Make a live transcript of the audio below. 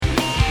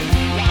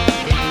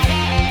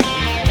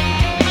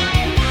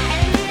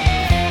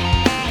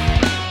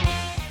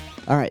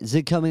All right,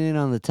 Zig coming in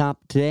on the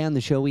top. Today on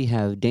the show, we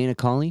have Dana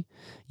Cawley.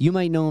 You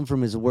might know him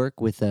from his work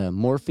with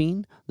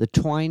Morphine, the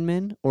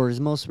Twinemen, or his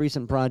most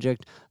recent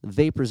project,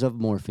 Vapors of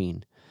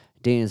Morphine.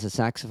 Dana is a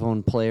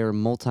saxophone player,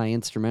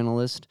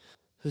 multi-instrumentalist,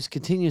 who's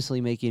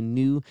continuously making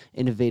new,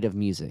 innovative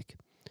music.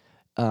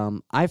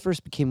 I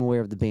first became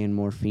aware of the band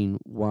Morphine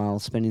while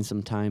spending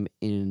some time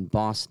in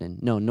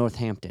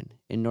Northampton,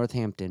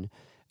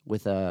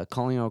 with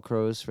Calling All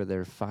Crows for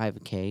their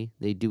 5K.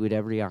 They do it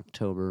every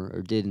October,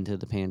 or did until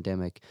the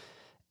pandemic.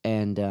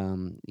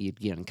 And you'd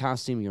get in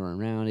costume, you run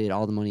around it,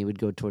 all the money would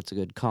go towards a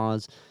good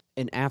cause.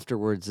 And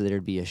afterwards,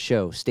 there'd be a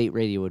show. State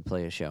Radio would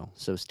play a show.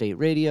 So State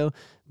Radio,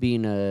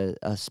 being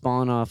a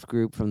spawn-off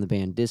group from the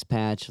band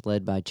Dispatch,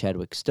 led by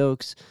Chadwick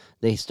Stokes,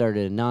 they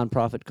started a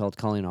nonprofit called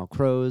Calling All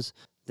Crows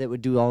that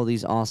would do all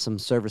these awesome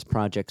service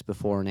projects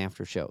before and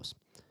after shows.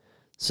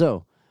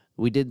 So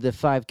we did the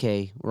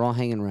 5K. We're all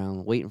hanging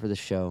around, waiting for the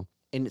show.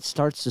 And it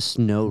starts to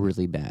snow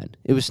really bad.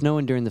 It was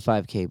snowing during the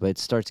 5K, but it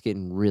starts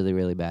getting really,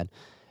 really bad.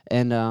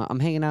 And I'm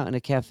hanging out in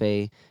a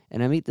cafe,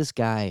 and I meet this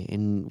guy,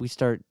 and we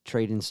start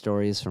trading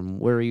stories from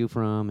where are you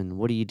from and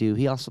what do you do.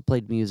 He also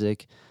played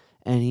music,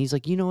 and he's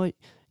like, you know what?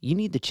 You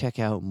need to check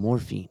out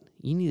Morphine.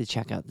 You need to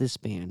check out this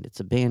band. It's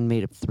a band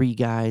made of 3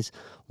 guys.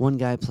 One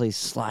guy plays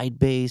slide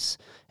bass,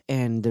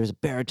 and there's a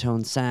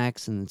baritone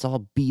sax, and it's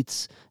all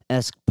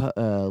Beats-esque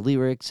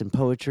lyrics and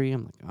poetry.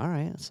 I'm like, all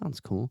right, that sounds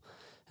cool.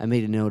 I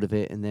made a note of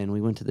it, and then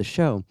we went to the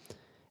show,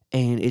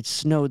 and it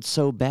snowed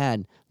so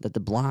bad that the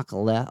block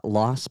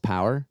lost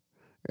power.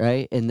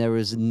 Right, and there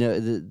was no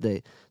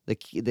the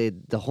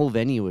whole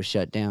venue was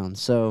shut down.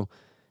 So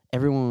there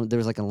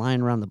was like a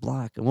line around the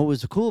block. And what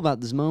was cool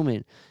about this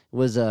moment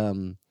was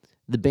the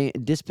band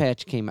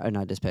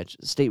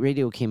State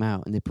Radio came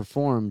out and they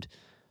performed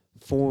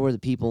for the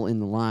people in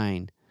the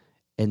line,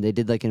 and they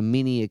did like a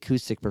mini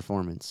acoustic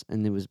performance.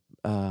 And there was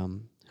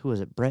who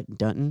was it? Brett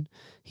Dutton.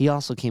 He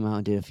also came out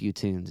and did a few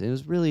tunes. It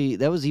was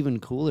that was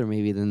even cooler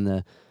maybe than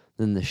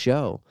the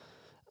show.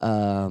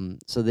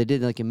 So they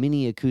did like a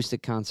mini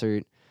acoustic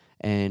concert,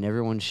 and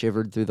everyone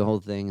shivered through the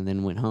whole thing and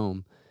then went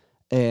home.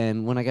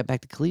 And when I got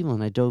back to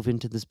Cleveland, I dove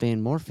into this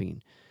band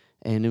Morphine,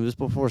 and it was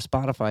before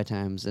Spotify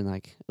times, and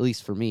like, at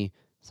least for me.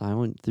 So I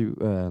went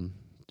through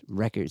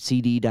record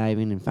CD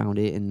diving and found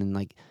it, and then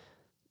like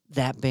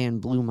that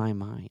band blew my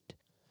mind.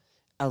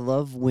 I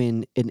love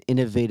when an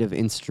innovative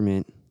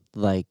instrument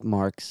like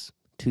Mark's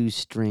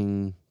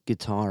 2-string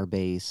guitar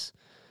bass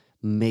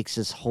makes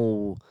this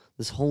whole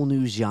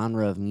new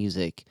genre of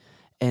music,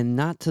 and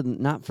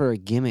not for a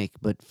gimmick,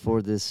 but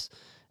for this,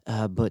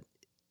 but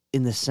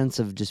in the sense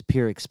of just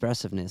pure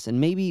expressiveness.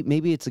 And maybe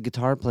it's a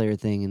guitar player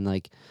thing, and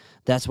like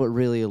that's what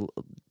really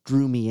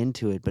drew me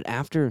into it. But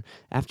after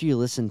you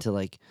listen to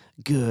like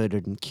Good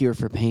or Cure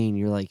for Pain,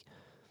 you're like,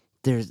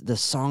 there's the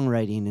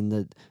songwriting and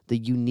the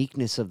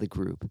uniqueness of the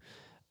group.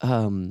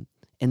 And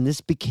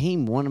this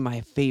became one of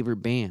my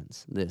favorite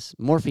bands.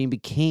 Morphine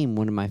became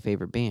one of my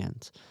favorite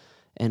bands.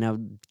 And I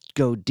would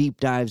go deep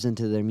dives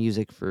into their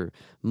music for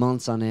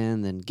months on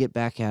end, then get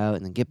back out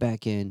and then get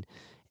back in.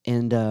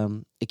 And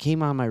it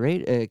came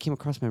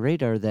across my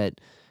radar that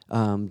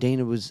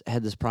Dana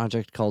had this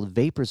project called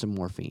Vapors of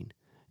Morphine.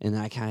 And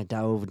I kind of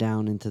dove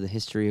down into the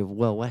history of,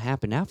 well, what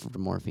happened after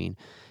Morphine?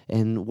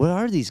 And what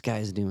are these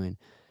guys doing?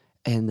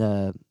 And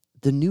the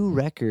new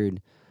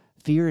record,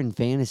 Fear and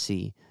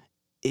Fantasy,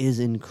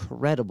 is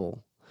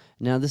incredible.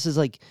 Now, this is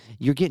like,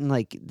 you're getting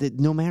like,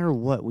 no matter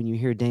what, when you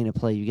hear Dana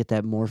play, you get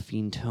that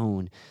Morphine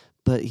tone.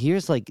 But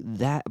here's like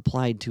that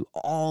applied to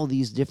all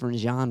these different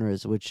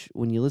genres, which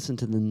when you listen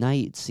to The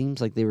Night, it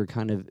seems like they were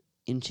kind of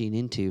inching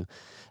into.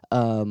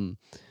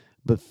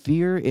 But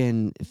Fear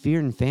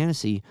and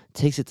Fantasy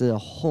takes it to a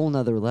whole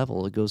nother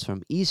level. It goes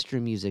from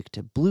Eastern music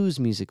to blues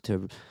music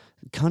to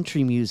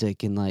country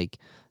music and like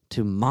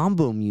to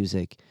mambo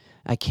music.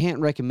 I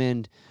can't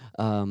recommend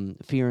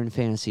Fear and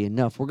Fantasy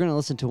enough. We're going to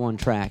listen to one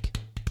track.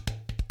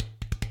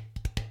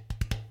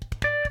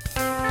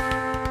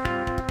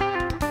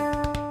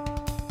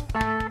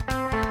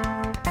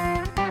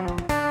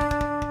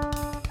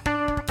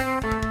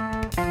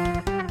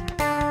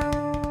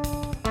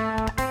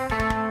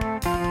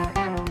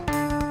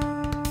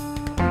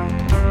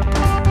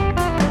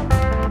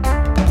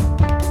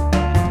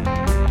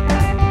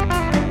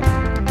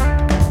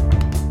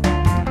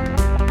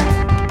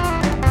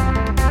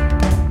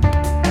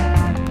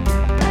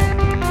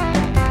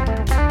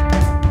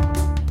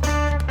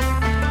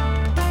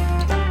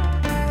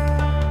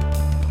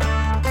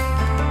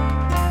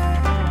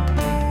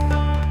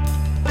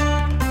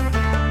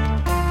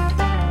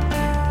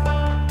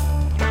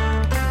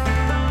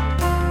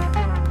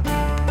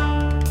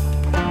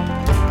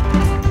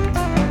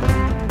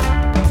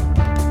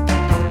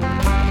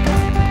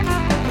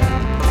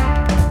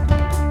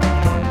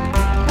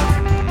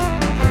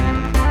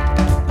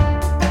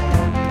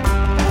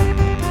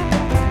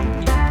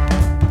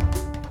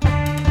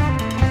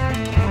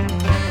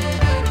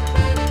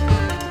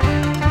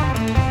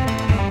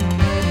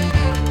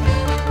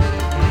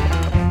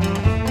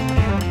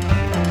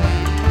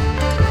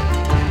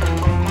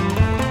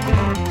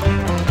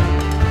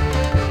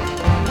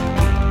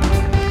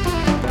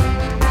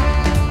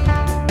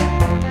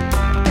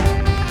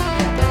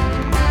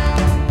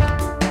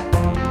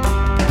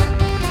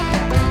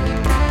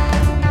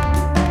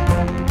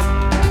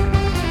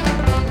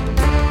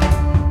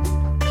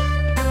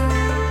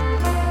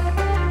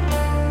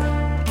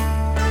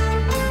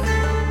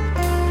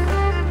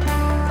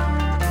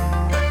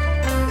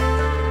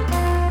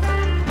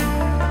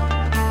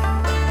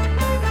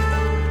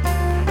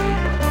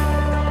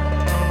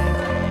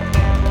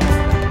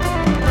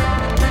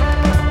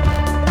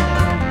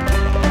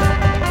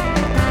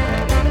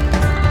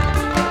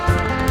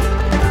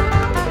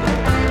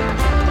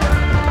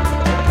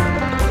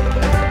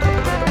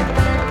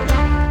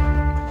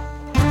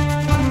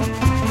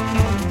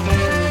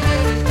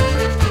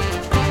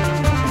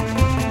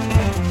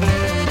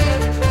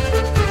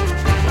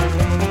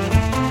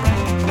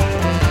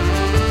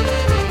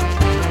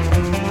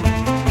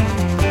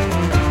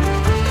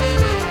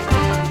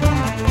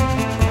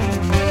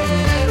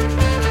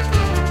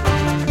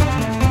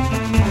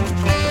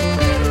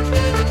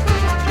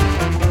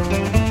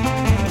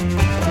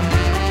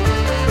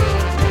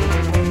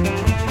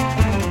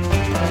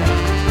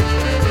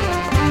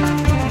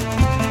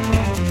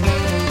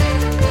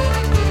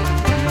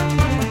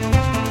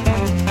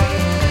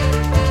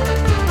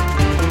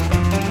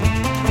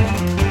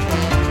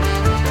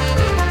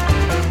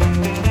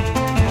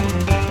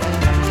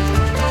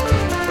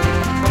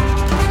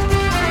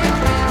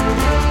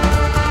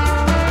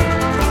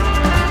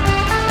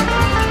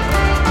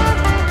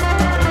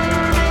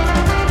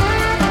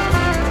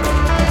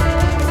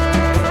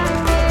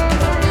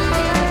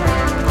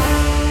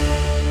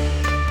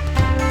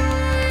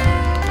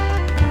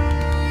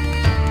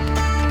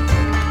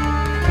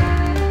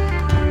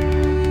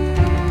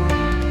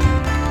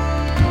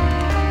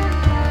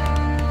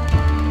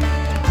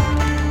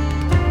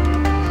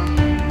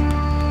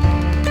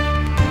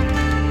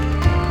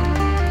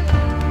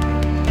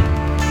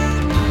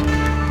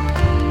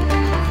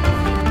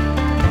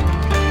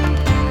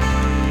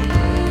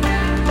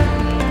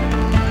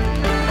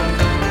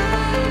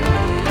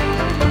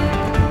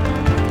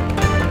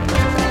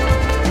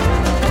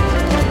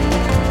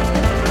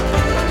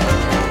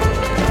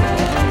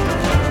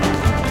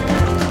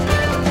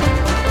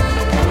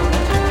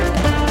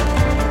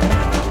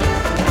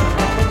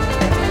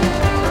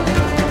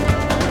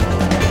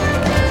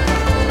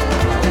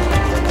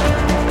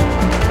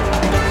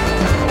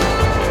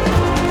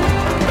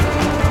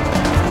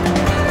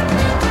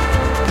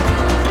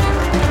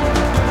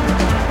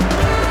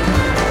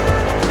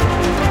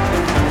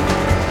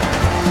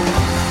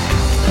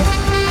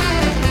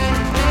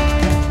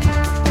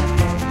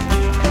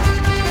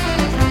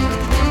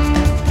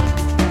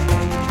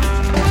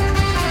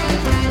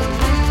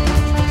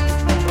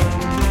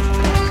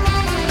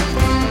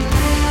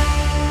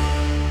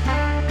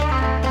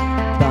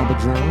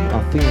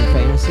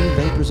 Fantasy,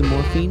 Vapors of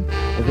Morphine,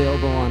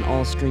 available on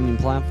all streaming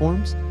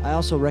platforms. I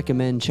also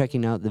recommend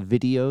checking out the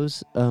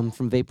videos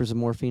from Vapors of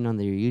Morphine on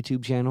their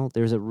YouTube channel.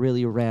 There's a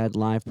really rad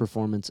live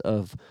performance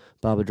of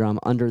Baba Drum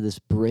under this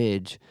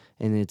bridge,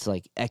 and it's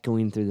like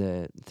echoing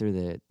through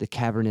the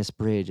cavernous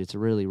bridge. It's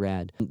really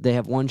rad. They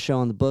have one show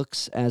on the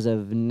books as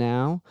of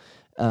now,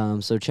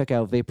 so check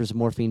out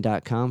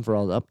vaporsofmorphine.com for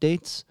all the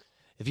updates.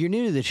 If you're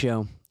new to the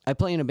show, I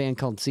play in a band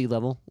called Sea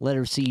Level,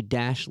 letter C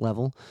dash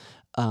level.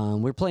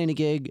 We're playing a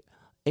gig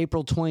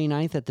April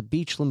 29th at the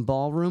Beachland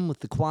Ballroom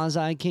with the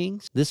Quasi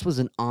Kings. This was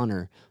an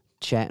honor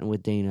chatting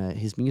with Dana.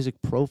 His music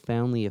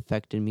profoundly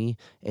affected me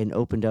and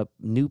opened up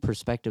new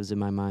perspectives in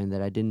my mind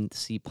that I didn't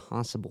see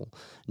possible.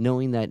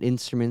 Knowing that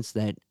instruments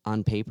that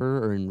on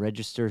paper or in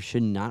register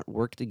should not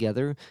work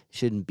together,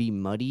 shouldn't be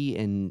muddy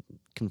and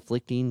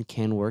conflicting,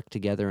 can work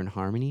together in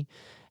harmony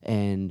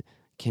and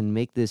can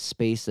make this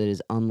space that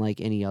is unlike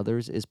any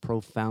others is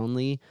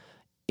profoundly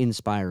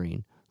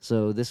inspiring.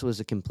 So this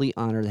was a complete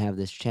honor to have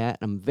this chat.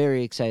 I'm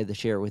very excited to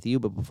share it with you.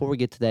 But before we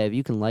get to that, if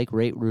you can like,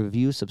 rate,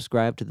 review,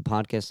 subscribe to the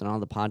podcast on all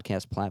the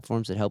podcast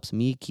platforms, it helps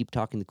me keep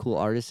talking to cool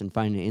artists and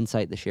find an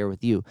insight to share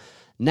with you.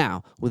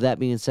 Now, with that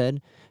being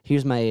said,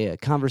 here's my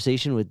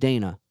conversation with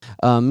Dana.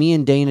 Me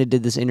and Dana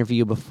did this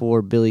interview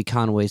before Billy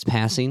Conway's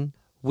passing.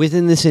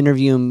 Within this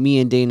interview, me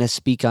and Dana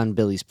speak on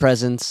Billy's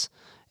presence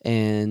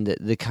and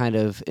the kind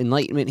of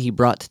enlightenment he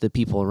brought to the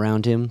people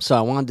around him. So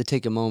I wanted to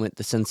take a moment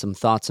to send some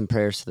thoughts and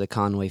prayers to the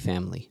Conway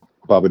family.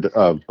 Baba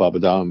Drum,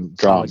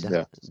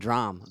 yeah.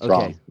 Drum, okay.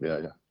 Drum,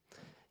 yeah.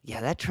 Yeah,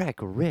 that track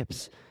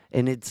rips.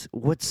 And it's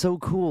what's so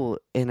cool,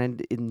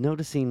 and in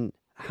noticing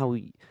how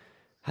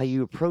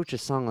you approach a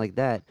song like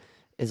that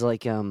is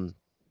like on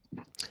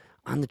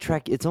the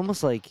track, it's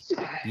almost like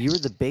you're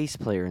the bass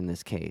player in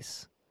this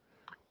case.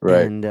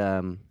 Right.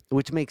 And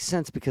which makes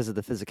sense because of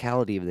the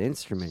physicality of the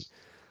instrument.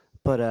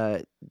 But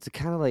to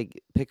kind of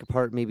like pick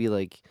apart maybe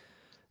like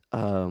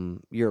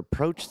your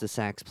approach to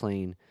sax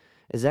playing,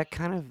 is that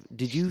kind of,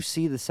 did you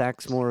see the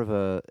sax more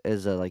of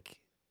as a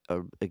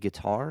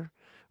guitar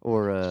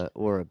or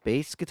a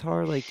bass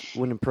guitar, like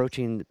when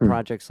approaching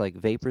projects like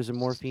Vapors of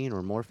Morphine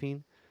or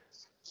Morphine?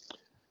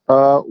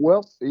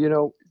 Well,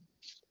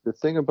 the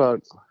thing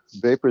about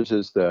Vapors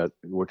is that,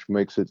 which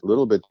makes it a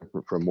little bit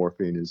different from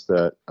Morphine, is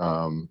that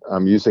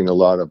I'm using a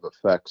lot of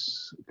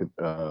effects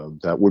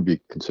that would be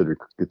considered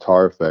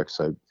guitar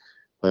effects. I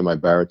play my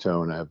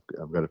baritone. I've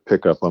got a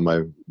pickup on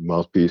my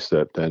mouthpiece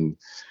that then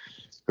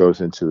goes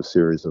into a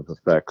series of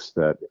effects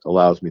that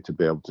allows me to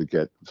be able to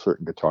get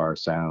certain guitar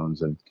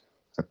sounds, and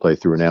I play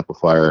through an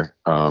amplifier.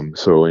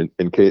 So in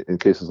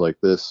cases like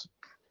this,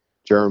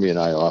 Jeremy and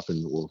I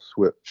often will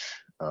switch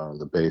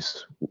the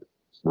bass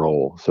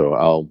roll. So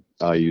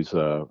I'll use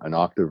an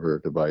Octaver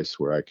device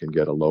where I can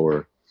get a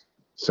lower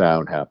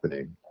sound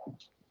happening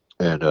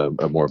and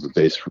a more of a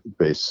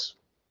bass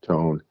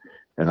tone,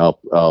 and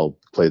I'll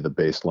play the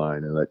bass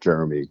line and let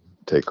Jeremy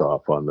take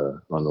off on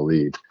the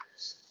lead.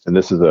 And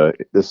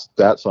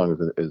that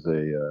song is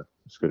a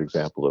good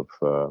example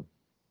of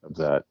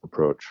that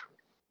approach.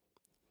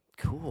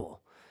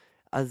 Cool.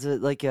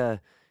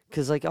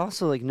 Because like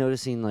also like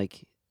noticing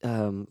like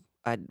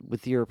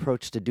with your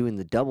approach to doing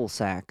the double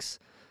sax,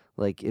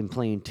 like in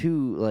playing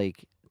two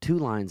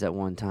lines at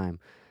one time,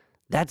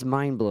 that's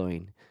mind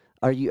blowing.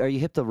 Are you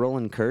hip to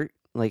Roland Kurt?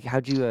 Like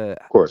how'd you?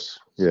 Of course,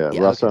 yeah.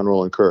 Russ on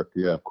Roland Kirk,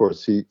 yeah. Of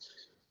course, he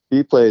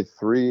played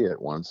three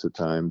at once at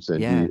times,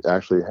 and he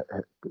actually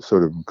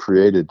sort of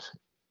created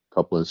a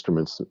couple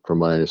instruments, from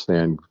what I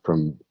understand,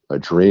 from a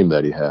dream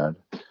that he had.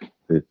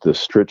 The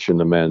Stritch and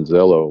the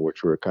Manzello,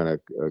 which were kind of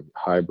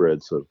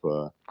hybrids of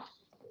a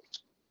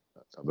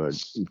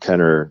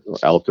tenor or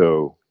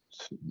alto,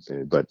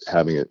 but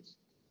having it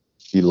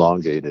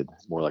elongated,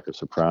 more like a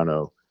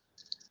soprano.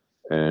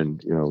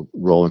 And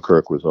Roland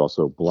Kirk was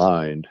also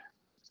blind,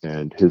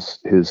 and his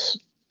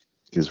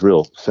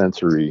real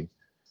sensory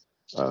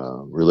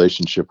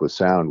relationship with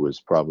sound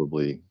was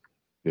probably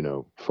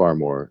far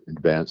more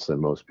advanced than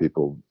most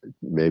people,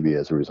 maybe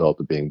as a result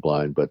of being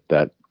blind, but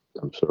that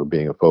sort of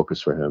being a focus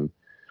for him.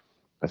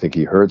 I think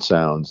he heard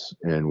sounds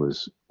and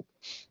was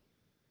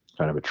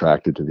kind of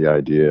attracted to the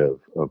idea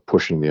of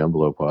pushing the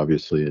envelope,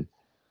 obviously. And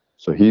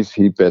so he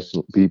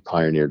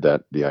pioneered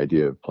the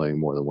idea of playing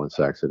more than one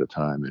sax at a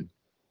time, and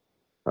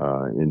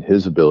in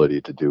his ability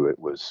to do it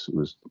was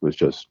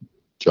just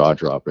jaw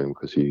dropping,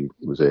 because he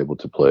was able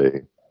to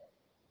play,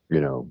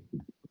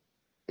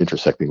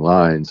 intersecting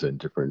lines and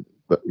different,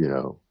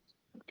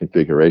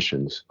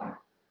 configurations.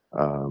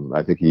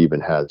 I think he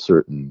even had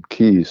certain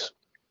keys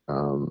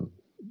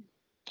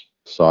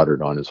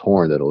soldered on his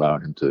horn that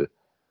allowed him to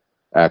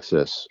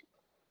access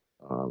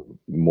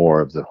more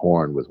of the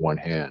horn with one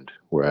hand,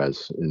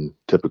 whereas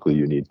typically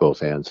you need both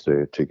hands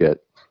to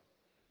get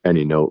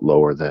any note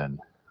lower than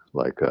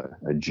like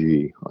a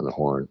G on the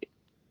horn.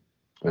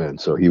 And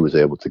so he was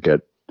able to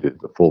get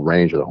the full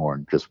range of the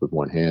horn just with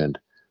one hand,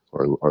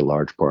 or a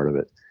large part of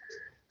it.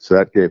 So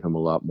that gave him a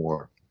lot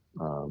more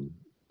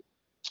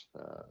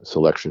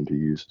selection to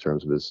use in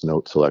terms of his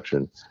note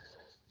selection.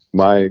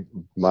 my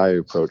my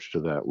approach to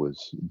that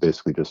was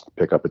basically just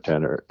pick up a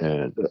tenor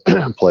and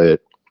play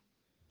it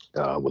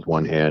with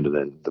one hand, and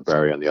then the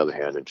Barry on the other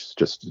hand, and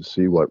just to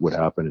see what would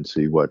happen and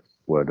see what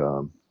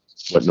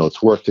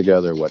notes work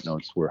together, what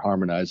notes were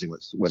harmonizing,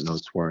 what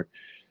notes weren't.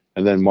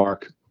 And then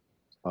Mark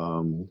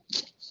um,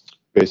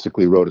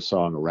 basically wrote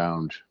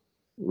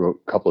a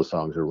couple of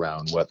songs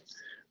around what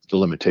the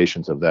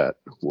limitations of that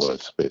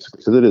was, basically,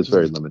 because it is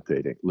very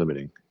Mm.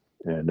 limiting,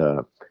 and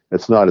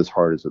it's not as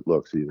hard as it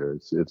looks either.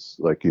 It's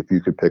like if you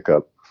could pick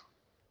up,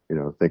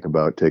 think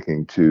about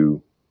taking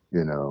two,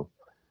 you know,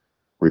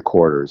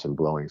 recorders and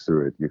blowing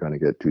through it, you're going to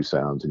get two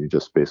sounds, and you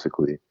just it's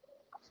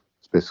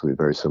basically a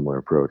very similar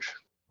approach.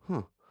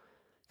 Huh.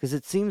 Because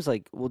it seems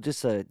like, well,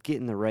 just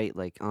getting the right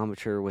like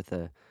embouchure with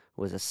a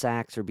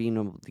sax, or being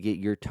able to get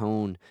your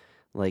tone,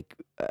 like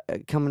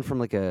coming from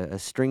like a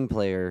string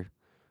player,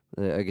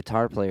 a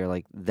guitar player,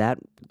 like that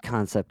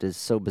concept is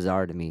so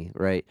bizarre to me,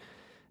 right?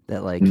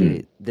 That like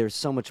Mm. there's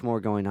so much more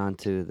going on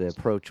to the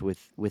approach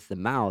with the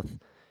mouth,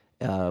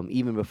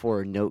 even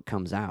before a note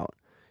comes out,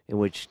 in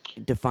which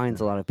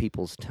defines a lot of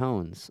people's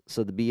tones.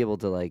 So to be able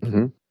to like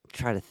Hmm.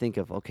 try to think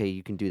of, okay,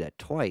 you can do that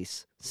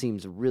twice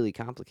seems really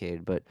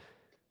complicated, but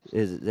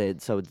is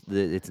it so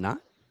it's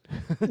not?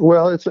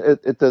 Well,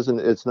 it doesn't.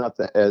 It's not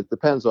that. It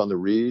depends on the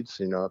reeds.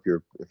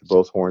 If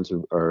both horns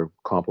are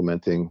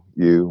complementing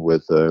you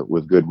with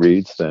good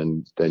reeds,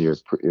 then you're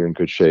in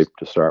good shape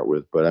to start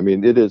with. But I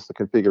mean, it is the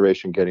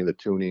configuration, getting the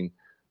tuning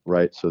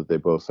right so that they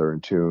both are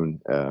in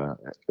tune.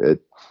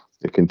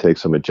 It can take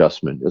some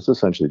adjustment. It's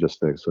essentially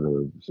just a sort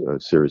of a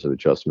series of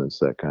adjustments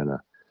that kind of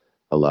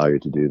allow you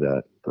to do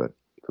that. But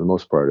for the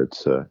most part,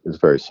 it's a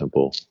very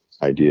simple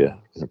idea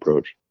Oh, and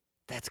approach.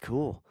 that's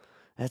cool.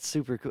 That's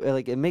super cool.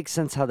 Like it makes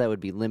sense how that would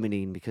be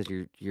limiting because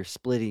you're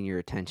splitting your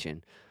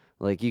attention.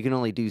 Like you can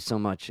only do so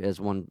much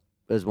as one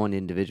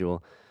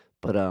individual.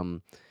 But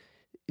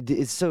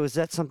so is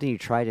that something you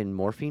tried in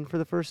morphine for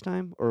the first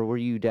time, or were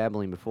you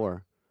dabbling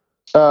before?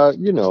 I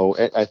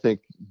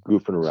think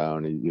goofing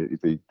around,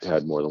 if he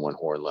had more than one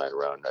horn lying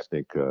around, I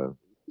think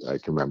I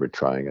can remember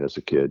trying it as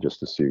a kid just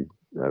to see.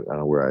 I don't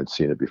know where I'd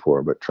seen it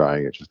before, but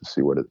trying it just to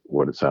see what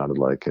it sounded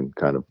like, and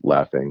kind of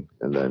laughing,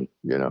 and then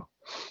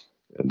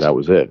and that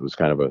was it. It was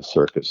kind of a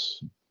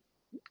circus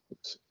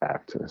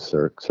act, a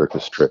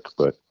circus trick.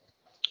 But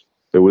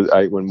it was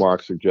I when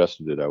Mark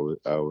suggested it,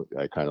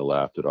 I kind of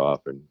laughed it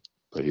off, and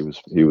but he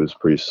was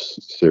pretty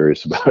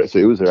serious about it. So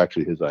it was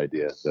actually his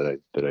idea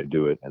that I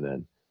do it, and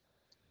then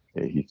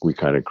we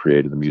kind of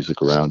created the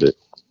music around it.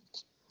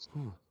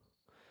 Huh.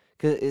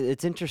 'Cause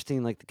it's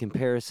interesting, like the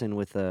comparison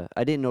with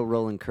I didn't know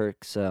Roland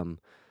Kirk's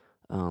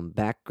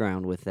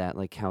background with that,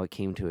 like how it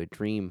came to a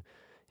dream,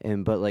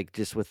 and but like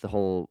just with the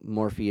whole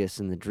Morpheus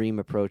and the dream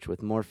approach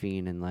with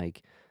morphine, and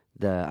like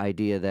the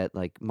idea that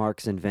like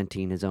Mark's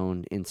inventing his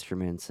own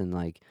instruments, and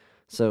like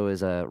so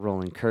is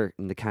Roland Kirk,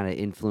 and to kind of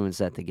influence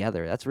that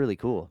together. That's really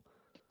cool.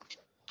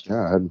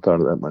 Yeah, I hadn't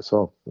thought of that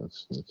myself.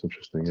 That's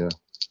interesting. Yeah.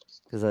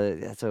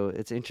 Because so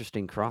it's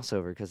interesting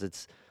crossover because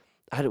it's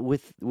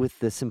with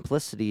the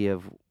simplicity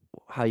of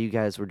how you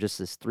guys were just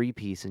this three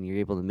piece, and you're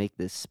able to make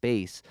this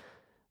space,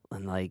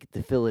 and like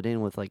to fill it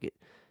in with like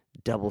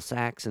double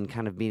sax, and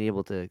kind of being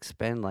able to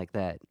expand like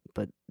that,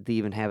 but to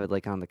even have it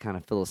like on the kind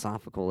of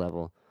philosophical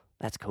level.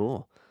 That's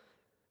cool.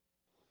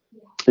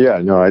 Yeah.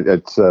 No,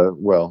 it's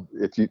well,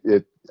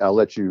 I'll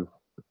let you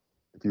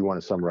if you want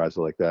to summarize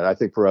it like that. I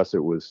think for us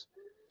it was,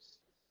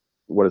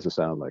 what does it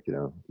sound like?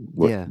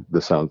 What Yeah.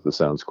 the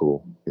sound's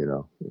cool.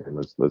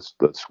 And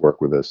let's work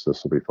with this.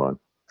 This will be fun.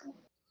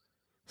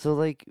 So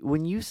like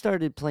when you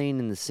started playing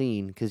in the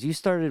scene, because you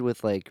started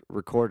with like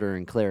recorder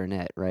and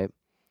clarinet, right?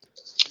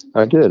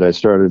 I did. I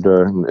started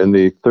in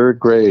the third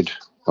grade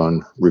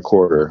on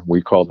recorder.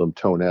 We called them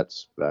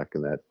tonettes back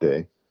in that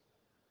day,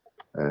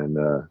 and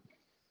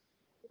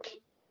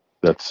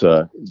that's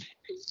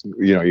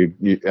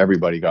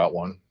everybody got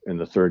one in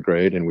the third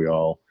grade, and we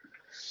all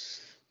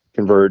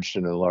converged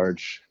in a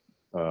large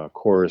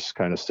chorus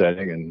kind of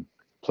setting and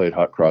played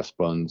hot cross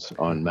buns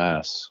en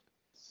masse.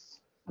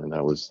 And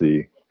that was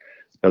the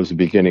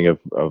beginning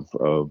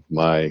of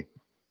my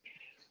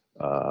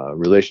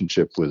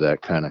relationship with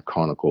that kind of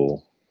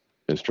conical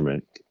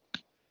instrument.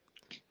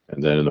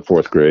 And then in the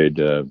fourth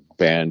grade,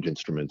 band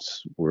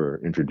instruments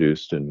were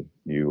introduced, and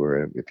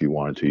if you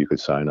wanted to, you could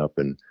sign up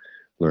and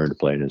learn to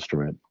play an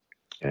instrument.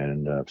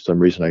 And for some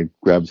reason, I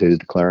gravitated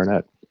to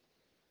clarinet,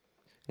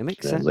 It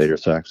makes and then sense. later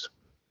sax.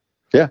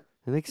 Yeah,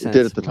 It makes it did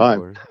sense at the from time.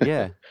 recorder.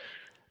 Yeah.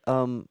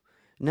 Um,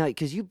 Now,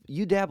 because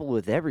you dabble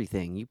with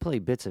everything, you play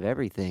bits of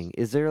everything.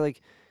 Is there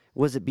like,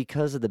 was it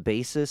because of the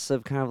basis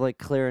of kind of like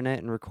clarinet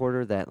and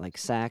recorder that like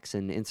sax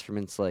and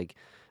instruments like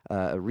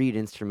reed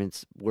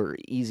instruments were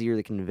easier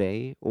to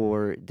convey,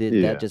 or did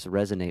that Yeah. just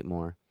resonate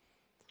more?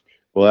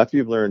 Well, after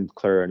you've learned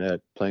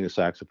clarinet, playing a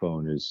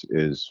saxophone is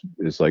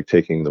like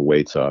taking the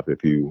weights off.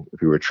 If you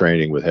were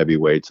training with heavy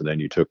weights and then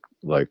you took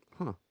like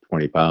Huh.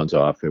 20 pounds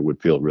off, it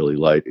would feel really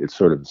light. It's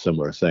sort of a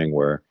similar thing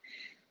where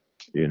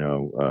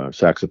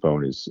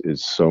saxophone is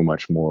so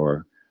much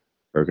more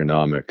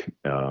ergonomic,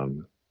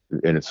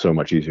 and it's so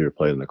much easier to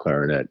play than the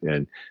clarinet.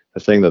 And the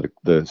thing that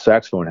the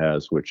saxophone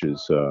has, which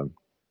is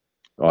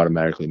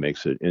automatically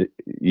makes it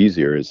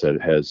easier, is that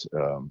it has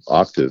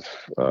octave.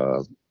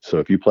 So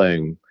if you're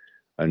playing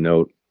a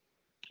note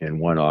in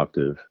one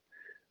octave,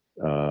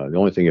 the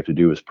only thing you have to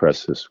do is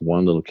press this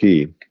one little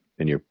key,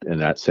 and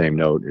that same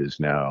note is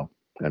now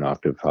an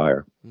octave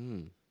higher.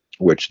 Mm.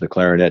 Which the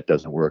clarinet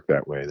doesn't work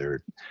that way.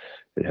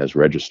 It has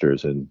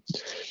registers, and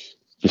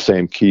the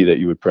same key that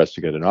you would press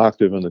to get an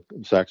octave on the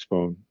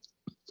saxophone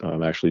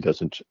actually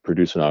doesn't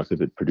produce an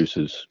octave. It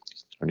produces,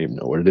 I don't even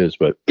know what it is,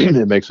 but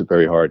it makes it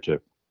very hard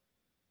to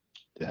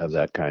have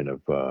that kind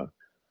of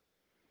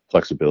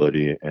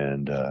flexibility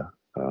and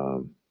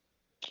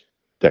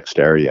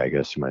dexterity, I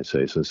guess you might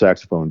say. So the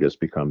saxophone just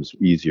becomes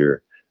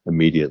easier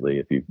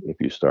immediately if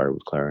you start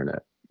with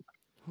clarinet.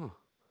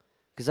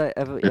 Because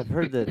I've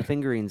heard the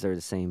fingerings are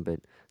the same, but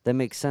that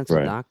makes sense with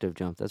Right. the octave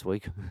jump. That's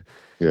way.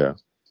 Yeah.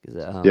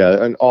 'Cause,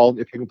 Yeah, and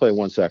if you can play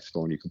one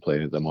saxophone, you can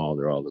play them all.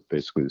 They're all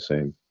basically the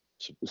same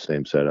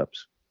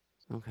setups.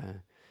 Okay.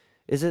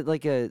 Is it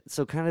like a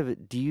so kind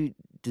of do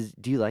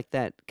you like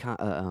that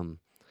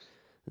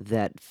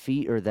that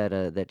feat or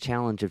that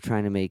challenge of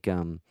trying to make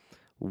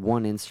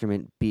one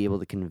instrument be able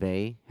to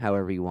convey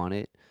however you want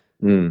it?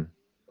 Mm.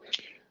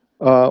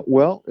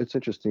 Well, it's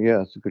interesting.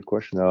 Yeah, it's a good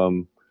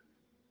question.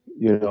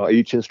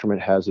 Each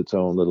instrument has its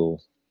own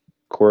little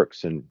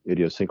quirks and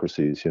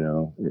idiosyncrasies.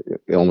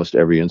 Almost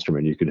every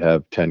instrument, you could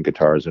have 10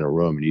 guitars in a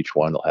room, and each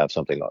one will have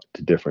something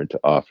different to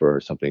offer,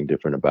 something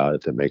different about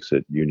it that makes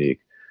it unique.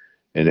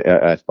 And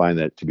I find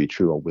that to be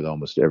true with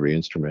almost every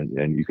instrument.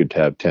 And you could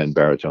have 10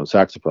 baritone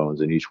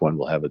saxophones, and each one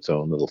will have its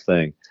own little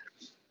thing.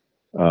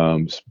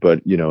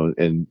 But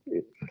in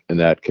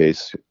that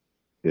case,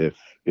 if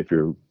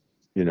you're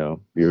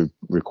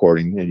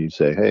recording and you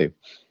say, hey,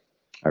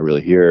 I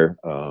really hear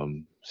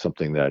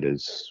something that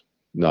is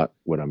not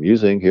what I'm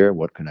using here.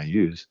 What can I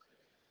use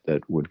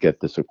that would get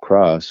this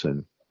across?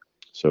 And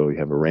so you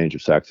have a range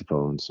of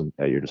saxophones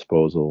at your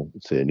disposal.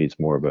 Let's say it needs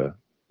more of a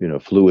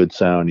fluid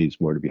sound, needs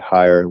more to be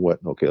higher.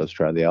 Okay, let's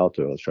try the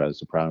alto. Let's try the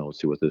soprano.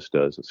 Let's see what this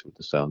does. Let's see what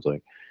this sounds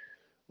like,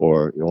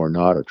 or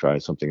not, or try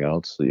something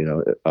else.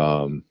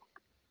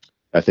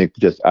 I think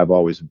I've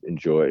always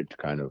enjoyed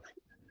kind of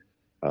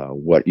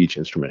what each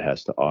instrument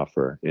has to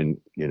offer, in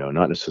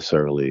not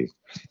necessarily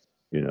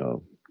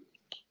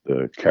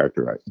the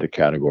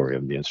category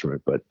of the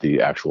instrument, but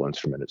the actual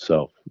instrument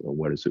itself.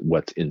 What is it?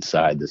 What's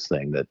inside this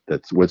thing?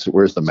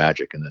 Where's the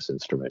magic in this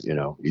instrument?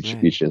 Each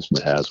Right. each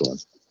instrument has one.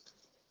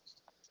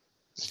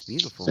 It's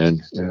beautiful.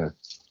 And yeah.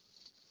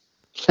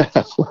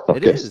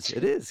 It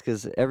is,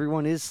 because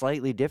everyone is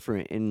slightly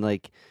different. And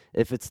like,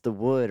 if it's the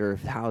wood or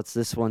how it's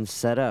this one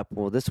set up,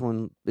 well, this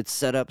one it's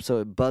set up so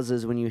it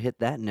buzzes when you hit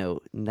that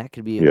note, and that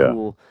could be a Yeah.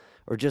 cool,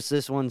 or just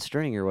this one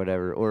string or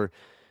whatever, or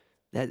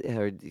that,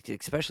 or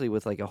especially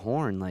with like a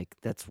horn, like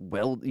that's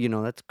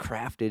that's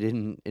crafted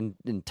in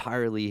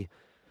entirely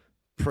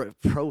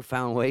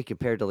profound way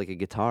compared to like a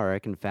guitar. I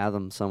can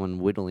fathom someone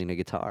whittling a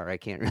guitar. I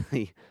can't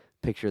really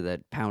picture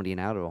that pounding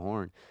out of a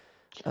horn.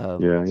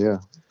 Yeah.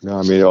 No,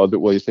 I mean,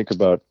 you think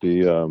about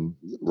the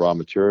raw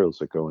materials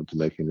that go into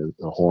making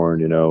a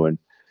horn, and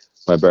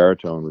my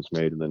baritone was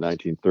made in the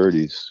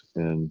 1930s,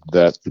 and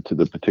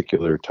the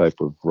particular type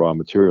of raw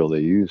material they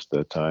used at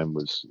that time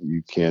was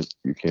you can't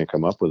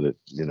come up with it.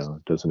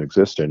 It doesn't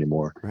exist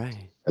anymore.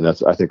 Right. And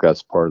I think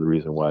that's part of the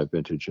reason why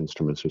vintage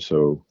instruments are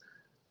so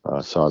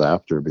sought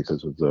after,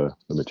 because of the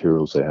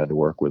materials they had to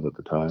work with at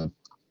the time.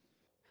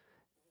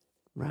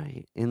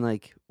 Right. And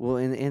like, well,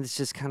 and it's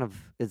just kind of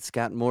it's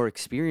got more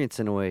experience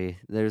in a way.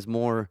 There's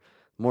more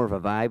of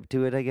a vibe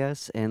to it, I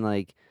guess. And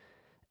like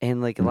a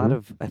lot Hmm.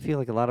 of I feel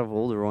like a lot of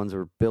older ones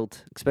were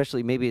built,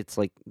 especially maybe it's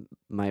like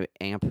my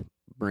amp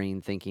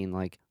brain thinking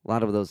like a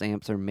lot of those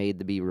amps are made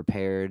to be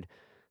repaired.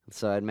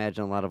 So I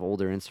imagine a lot of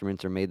older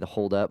instruments are made to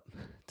hold up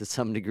to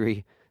some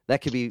degree.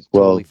 That could be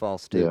totally Well,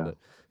 false too, yeah. but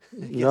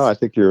I No, guess I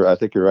think you're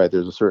right.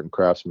 There's a certain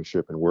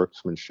craftsmanship and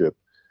workmanship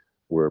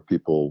where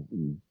people,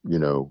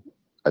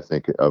 I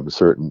think of a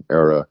certain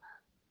era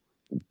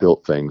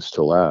built things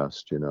to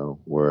last,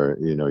 where,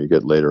 you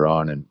get later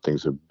on and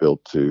things are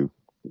built to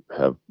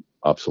have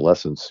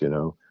obsolescence,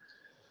 and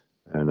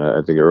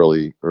I think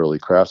early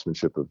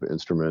craftsmanship of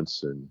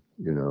instruments and,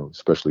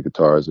 especially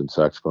guitars and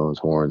saxophones,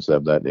 horns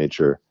of that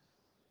nature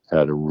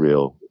had a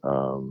real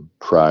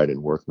pride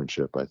in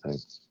workmanship, I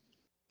think.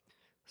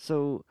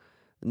 so.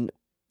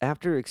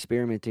 After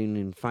experimenting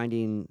and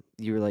finding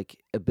your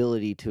like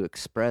ability to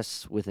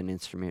express with an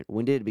instrument,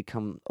 when did it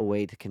become a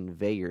way to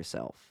convey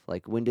yourself?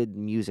 Like when did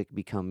music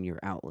become your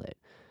outlet?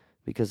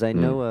 Because I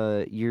Mm.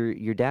 know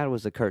your dad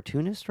was a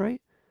cartoonist,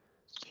 right?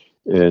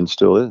 And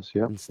still is.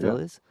 Yeah. And Yeah. still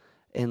is.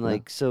 And Yeah.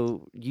 like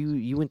so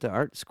you went to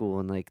art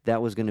school and like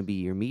that was going to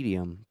be your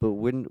medium, but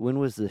when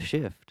was the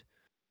shift?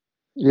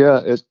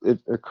 Yeah, it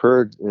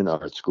occurred in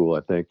art school.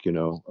 I think,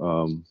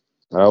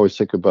 I always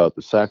think about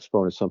the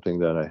saxophone as something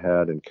that I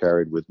had and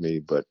carried with me,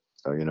 but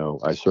I went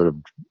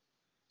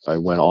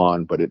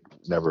on, but it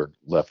never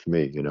left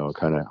me. It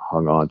kind of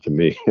hung on to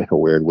me in a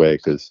weird way,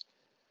 because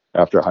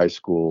after high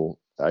school,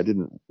 I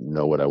didn't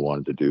know what I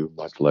wanted to do,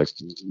 much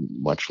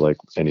like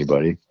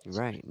anybody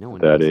Right. No at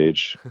one that does.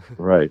 age,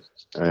 right?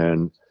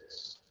 And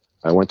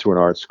I went to an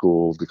art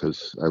school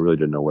because I really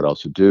didn't know what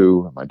else to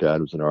do. My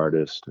dad was an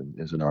artist and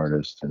is an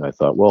artist, and I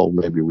thought, well,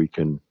 maybe we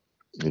can,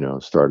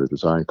 start a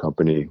design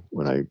company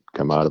when I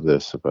come out of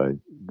this.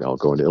 I'll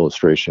go into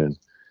illustration,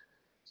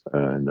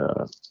 and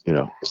you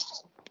know,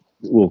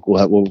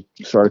 we'll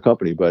start a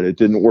company. But it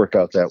didn't work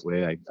out that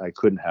way. I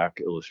couldn't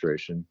hack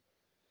illustration.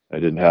 I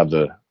didn't have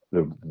the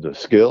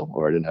skill,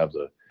 or I didn't have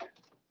the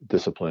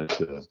discipline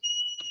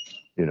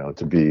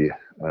to be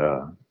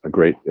a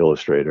great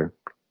illustrator.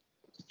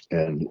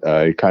 And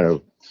I kind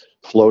of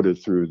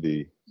floated through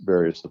the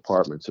various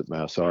departments at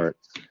Mass Art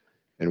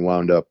and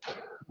wound up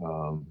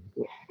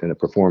in a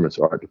performance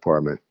art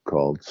department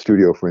called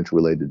Studio for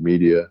Interrelated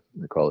Media.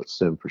 They call it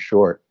SIM for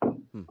short.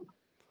 Hmm.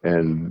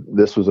 And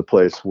this was a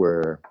place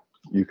where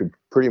you could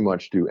pretty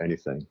much do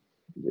anything.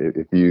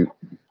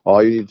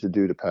 All you needed to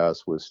do to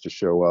pass was to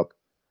show up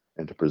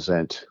and to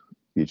present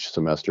each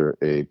semester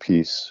a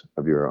piece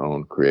of your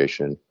own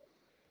creation.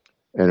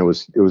 And it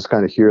was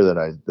kind of here that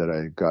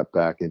I got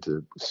back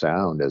into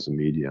sound as a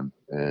medium,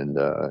 and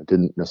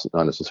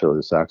not necessarily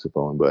the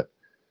saxophone, but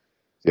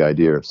the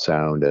idea of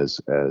sound as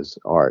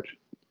art.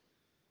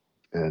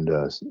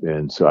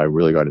 And so I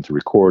really got into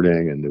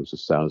recording, and there was a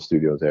sound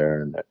studio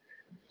there, and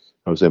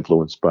I was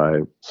influenced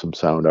by some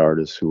sound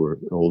artists who were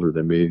older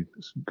than me.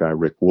 This guy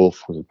Rick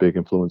Wolf was a big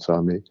influence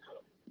on me,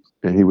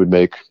 and he would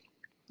make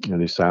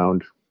these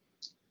sound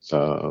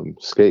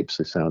scapes,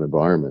 these sound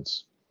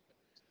environments,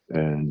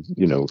 and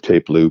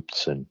tape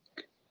loops and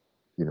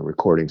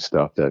recording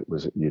stuff that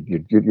was your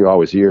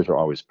ears are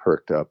always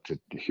perked up to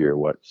hear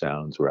what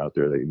sounds were out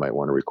there that you might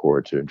want to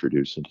record to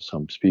introduce into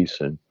some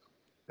piece, and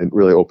it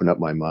really opened up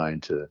my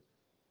mind to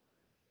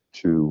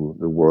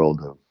the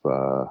world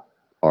of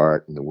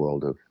art and the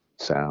world of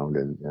sound,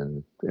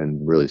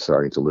 and really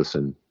starting to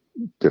listen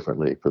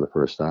differently for the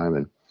first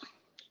time.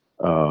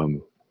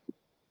 And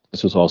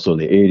this was also in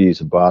the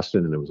 80s in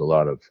Boston, and there was a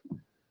lot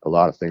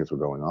of things were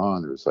going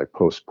on. There was like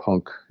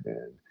post-punk,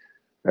 and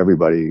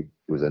everybody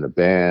was in a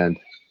band,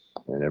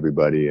 and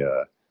everybody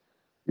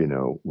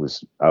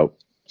was out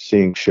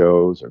seeing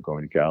shows or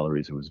going to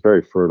galleries. It was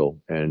very fertile,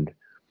 and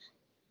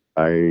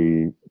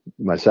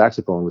my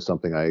saxophone was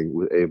something I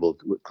was able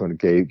to kind of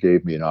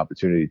gave me an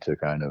opportunity to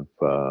kind of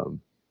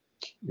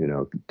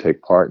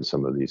take part in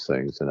some of these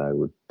things, and I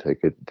would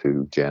take it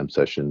to jam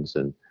sessions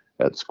and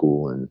at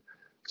school, and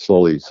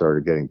slowly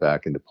started getting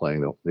back into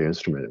playing the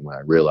instrument. And when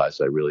I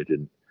realized I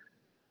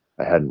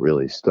hadn't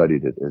really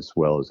studied it as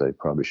well as I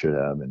probably should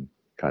have, and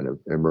kind of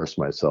immersed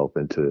myself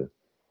into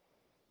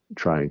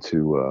trying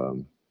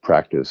to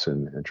practice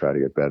and try to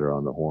get better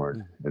on the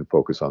horn and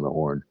focus on the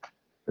horn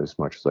as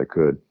much as I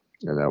could.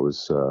 And that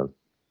was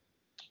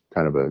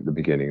kind of the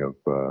beginning of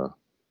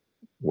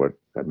what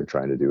I've been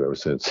trying to do ever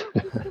since.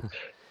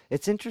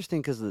 It's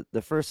interesting because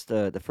the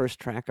first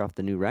track off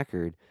the new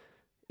record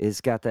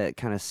is got that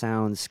kind of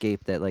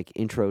soundscape, that like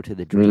intro to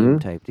the dream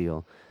type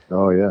deal.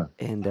 Oh yeah.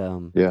 And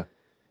Yeah.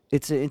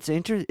 it's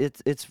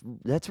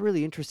that's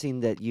really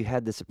interesting that you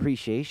had this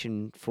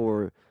appreciation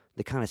for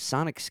the kind of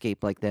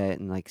sonicscape like that,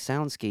 and like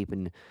soundscape,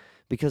 and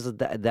because of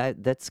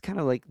that's kind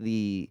of like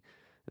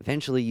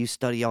eventually you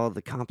study all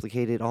the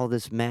complicated, all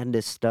this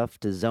madness stuff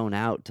to zone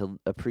out, to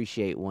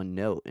appreciate one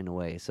note in a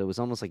way. So it was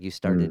almost like you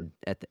started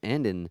at the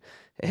end in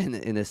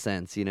a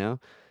sense,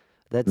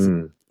 that's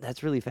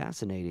that's really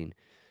fascinating.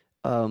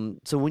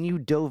 So when you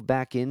dove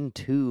back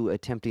into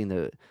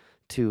attempting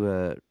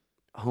to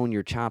hone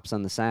your chops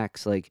on the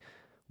sax, like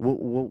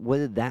what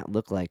did that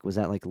look like? Was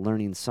that like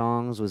learning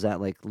songs? Was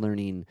that like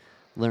learning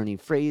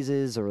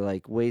phrases, or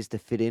like ways to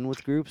fit in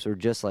with groups, or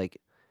just like,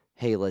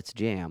 hey, let's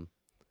jam?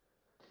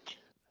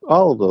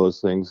 All of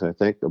those things, I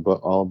think,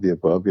 about all of the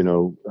above.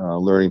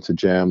 Learning to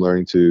jam,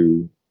 learning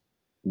to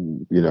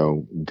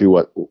do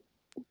what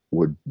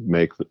would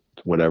make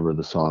whatever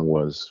the song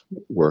was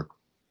work.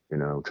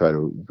 Try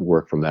to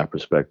work from that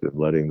perspective,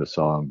 letting the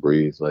song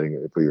breathe,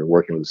 if you're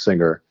working with a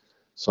singer,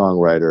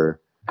 songwriter,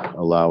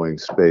 allowing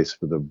space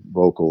for the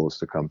vocals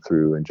to come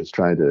through, and just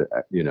trying to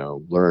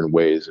learn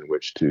ways in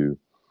which to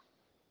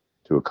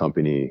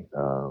accompany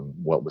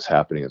what was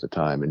happening at the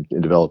time, and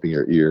developing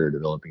your ear,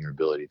 developing your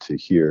ability to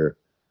hear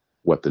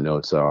what the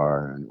notes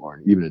are,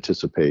 or even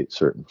anticipate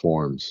certain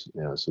forms,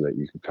 so that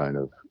you could kind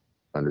of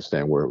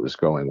understand where it was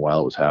going while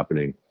it was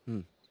happening.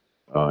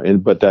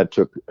 But that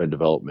took a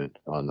development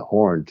on the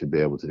horn to be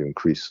able to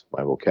increase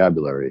my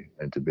vocabulary,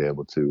 and to be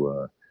able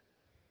to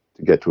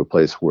get to a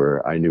place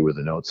where I knew where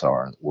the notes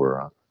were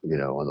on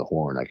the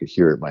horn. I could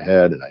hear it in my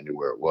head, and I knew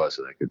where it was,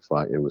 and I could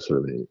find it was sort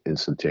of an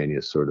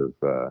instantaneous sort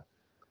of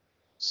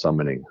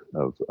summoning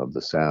of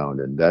the sound.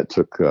 And that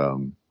took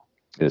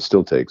and it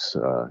still takes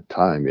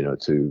time,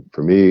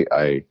 for me.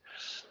 I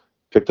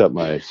picked up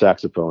my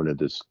saxophone at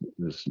this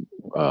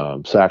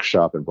sax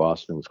shop in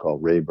Boston. It was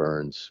called Ray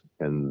Burns,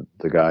 and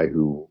the guy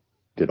who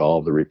did all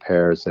of the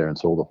repairs there and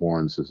sold the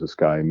horns is this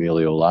guy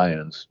Emilio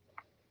Lyons,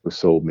 who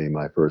sold me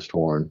my first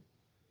horn.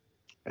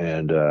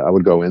 And I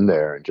would go in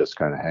there and just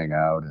kind of hang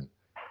out and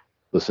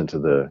listen to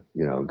the,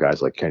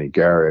 guys like Kenny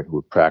Garrett who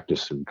would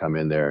practice and come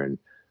in there, and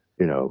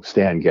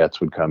Stan Getz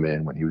would come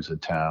in when he was in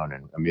town,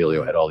 and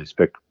Emilio Right. had all these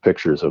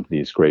pictures of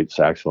these great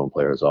saxophone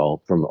players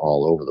all from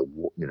all over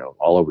the,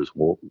 all over his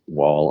wall,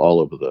 all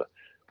over the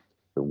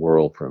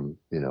world, from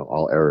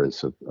all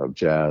eras of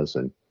jazz.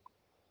 And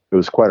it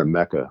was quite a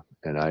mecca.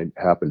 And I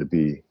happened to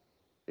be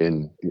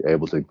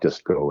able to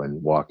just go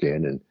and walk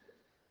in, and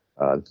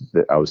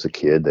I was a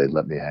kid. They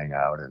let me hang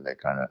out, and they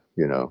kind of,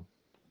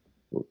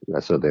 I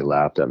said they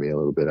laughed at me a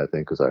little bit, I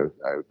think, because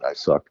I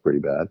sucked pretty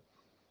bad,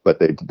 but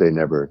they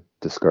never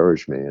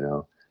discouraged me.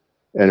 And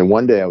then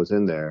one day I was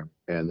in there,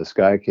 and this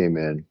guy came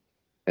in,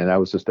 and I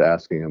was just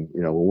asking him,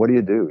 well, what do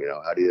you do?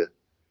 How do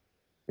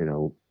you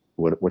know,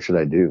 what should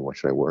I do? What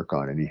should I work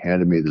on? And he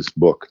handed me this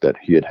book that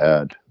he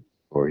had,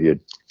 or he had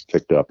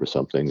picked up or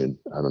something, and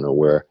I don't know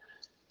where.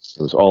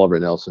 It was Oliver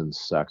Nelson's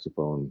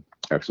saxophone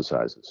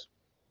exercises,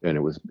 and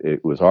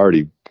it was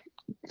already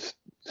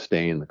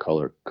stained the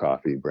color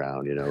coffee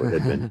brown. It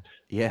had been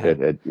Yeah.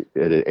 it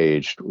had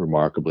aged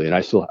remarkably, and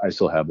I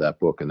still have that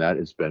book, and that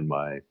has been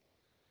my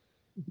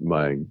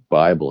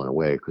Bible in a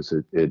way, because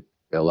it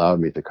allowed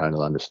me to kind of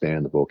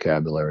understand the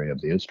vocabulary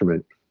of the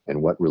instrument and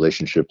what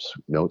relationships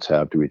notes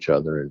have to each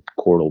other, and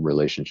chordal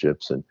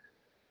relationships and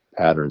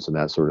patterns and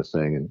that sort of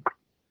thing, and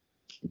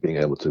being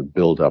able to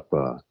build up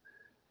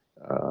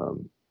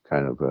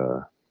kind of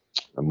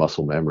a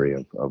muscle memory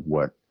of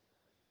what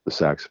the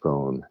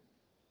saxophone,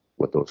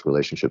 what those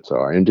relationships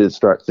are, and to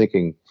start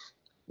thinking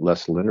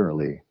less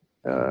linearly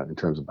in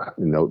terms of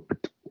note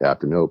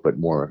after note, but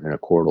more in a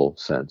chordal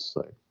sense.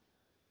 Like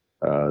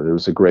there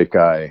was a great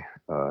guy,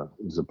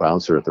 he was a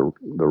bouncer at the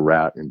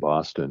Rat in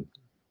Boston.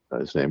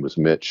 His name was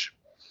Mitch,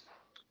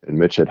 and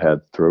Mitch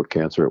had throat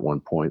cancer at one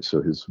point,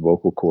 so his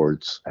vocal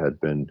cords had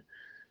been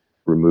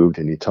removed,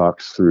 and he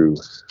talked through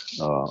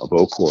a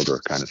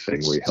vocoder kind of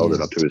thing, where he held it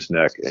Yeah. up to his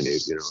neck, and he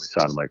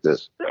sounded like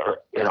this, Yeah.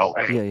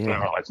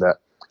 Yeah. like that.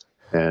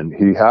 And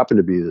he happened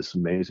to be this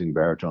amazing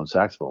baritone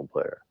saxophone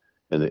player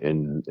in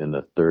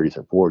the 30s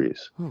and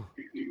 40s. Huh.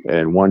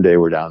 And one day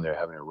we're down there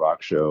having a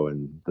rock show,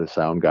 and the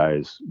sound guy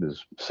is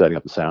setting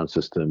up the sound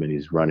system, and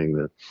he's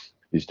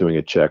doing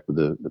a check with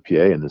the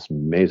PA, and this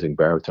amazing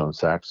baritone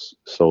sax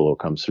solo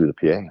comes through the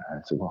PA. And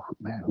I said, well,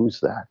 man, who's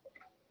that?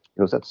 He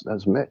goes,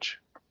 that's Mitch,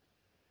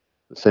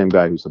 the same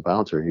guy who's the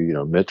bouncer.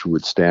 Mitch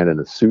would stand in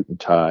a suit and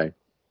tie,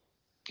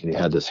 and he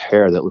had this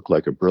hair that looked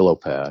like a Brillo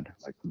pad,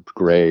 like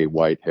gray,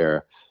 white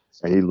hair.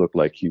 And he looked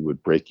like he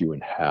would break you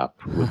in half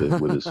with his,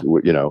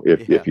 Yeah.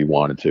 if he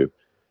wanted to.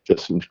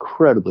 Just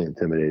incredibly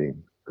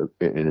intimidating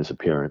in his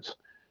appearance,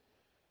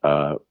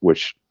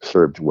 which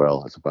served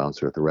well as a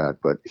bouncer at the Rat.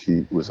 But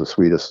he was the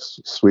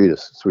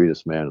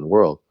sweetest man in the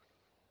world.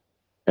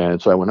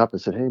 And so I went up and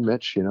said, "Hey,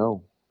 Mitch, and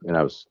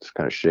I was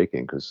kind of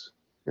shaking because,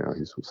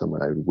 he's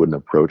someone I wouldn't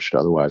have approached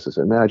otherwise. I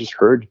said, man, I just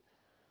heard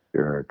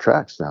your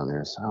tracks down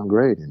there sound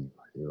great." And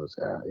he was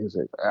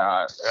like,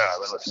 I've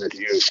been listening to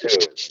you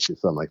too,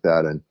 something like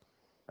that. And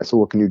I said,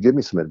 well, can you give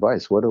me some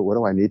advice? What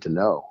do I need to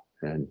know?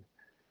 And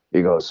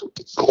he goes,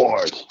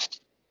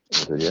 chords. I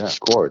said, yeah,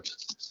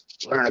 chords.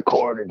 Learn a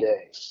chord a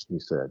day, he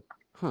said.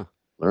 Huh.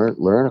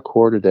 Learn a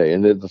chord a day.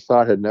 And the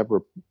thought had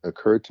never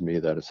occurred to me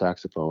that a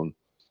saxophone,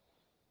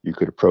 you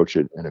could approach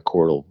it in a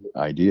chordal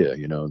idea,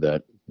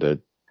 that the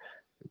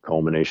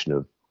culmination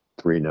of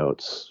three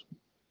notes,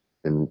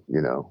 and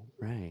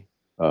Right.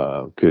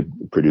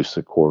 could produce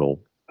a chordal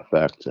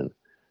effect, and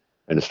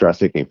to start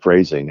thinking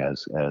phrasing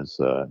as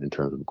in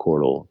terms of a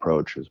chordal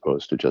approach as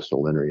opposed to just a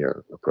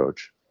linear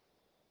approach.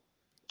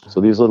 So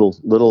these Oh.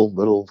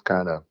 little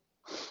kind of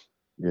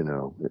you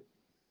know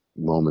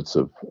moments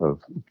of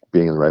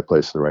being in the right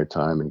place at the right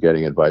time and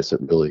getting advice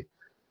that really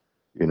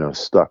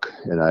stuck.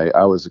 And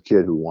I was a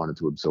kid who wanted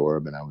to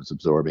absorb, and I was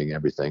absorbing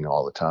everything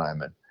all the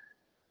time, and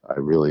I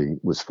really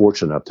was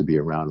fortunate enough to be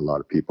around a lot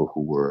of people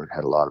who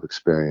had a lot of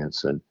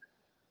experience and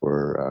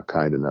were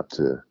kind enough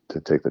to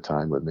take the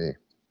time with me.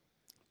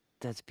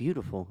 That's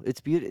beautiful. It's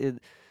beautiful.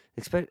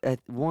 Expect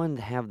one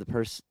to have the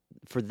person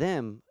for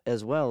them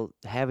as well,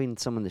 having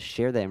someone to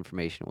share that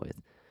information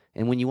with.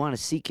 And when you want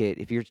to seek it,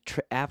 if you're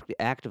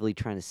actively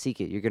trying to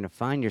seek it, you're going to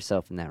find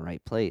yourself in that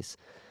right place.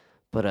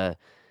 But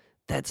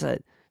that's a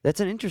that's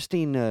an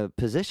interesting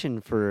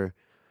position for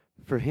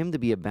him to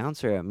be a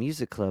bouncer at a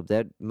music club.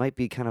 That might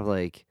be kind of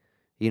like,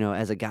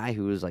 as a guy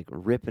who was like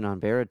ripping on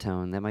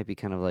baritone, that might be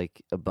kind of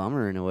like a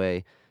bummer in a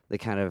way. They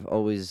kind of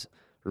always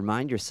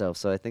remind yourself.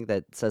 So I think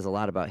that says a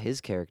lot about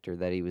his character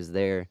that he was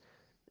there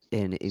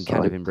and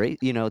kind of I, embrace,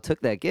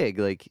 took that gig.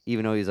 Like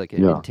even though he's like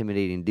an yeah,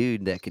 intimidating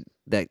dude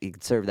that he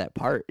could serve that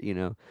part.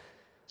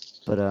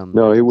 But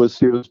no, he was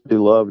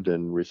beloved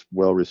and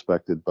well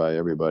respected by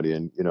everybody,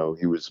 and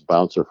he was a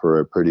bouncer for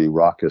a pretty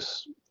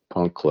raucous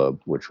punk club,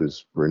 which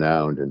was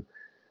renowned. And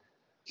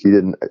he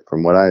didn't,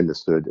 from what I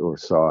understood or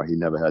saw, he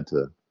never had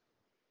to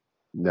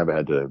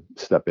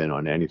step in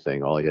on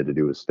anything. All he had to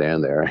do was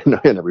stand there,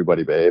 and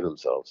everybody behaved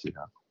themselves.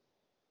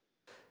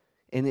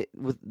 and it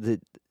with the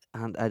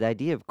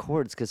idea of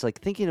chords, because like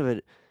thinking of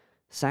it,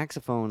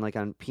 saxophone like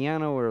on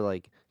piano or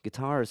like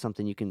guitar or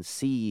something, you can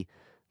see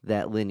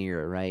that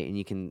linear, right? And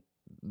you can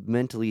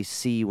mentally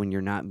see when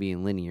you're not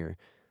being linear.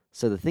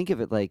 So to think of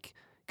it like,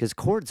 because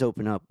chords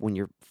open up when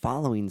you're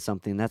following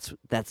something. That's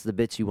the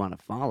bits you want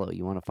to follow.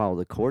 You want to follow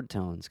the chord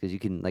tones because you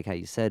can, like how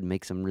you said,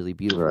 make some really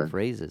beautiful Right.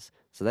 phrases.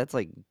 So that's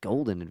like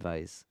golden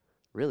advice.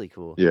 Really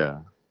cool. Yeah.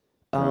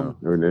 Yeah. Um,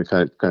 And it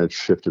kind of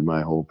shifted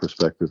my whole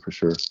perspective for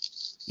sure.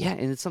 yeah,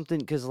 and it's something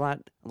because a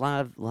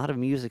lot of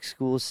music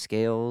schools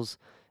scales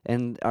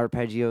and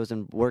arpeggios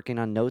and working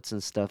on notes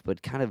and stuff,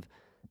 but kind of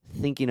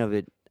thinking of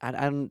it. I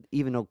don't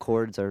even know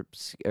chords or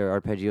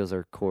arpeggios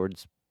are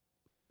chords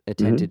Hmm.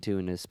 attended to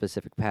in a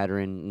specific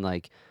pattern,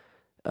 like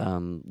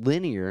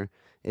linear.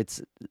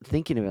 It's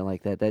thinking of it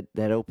like that.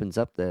 That opens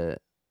up the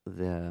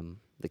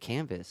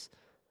canvas.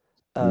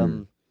 Mm.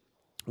 Um,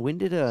 when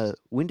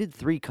did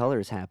Three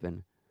Colors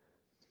happen?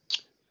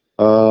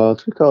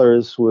 Three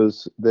Colors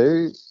was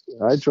they.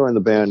 I joined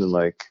the band in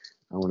like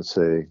I want to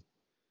say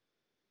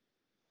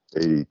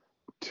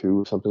 82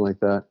 or something like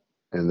that,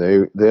 and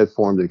they had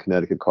formed in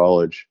Connecticut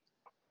College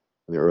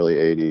in the early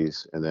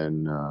 80s, and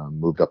then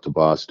moved up to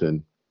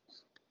Boston.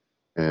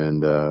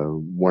 And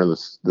one of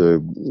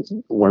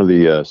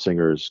the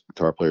singers,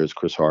 guitar players,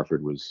 Chris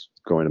Harford, was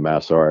going to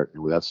Mass Art,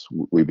 and that's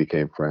we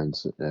became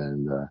friends.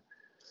 And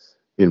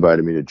he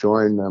invited me to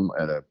join them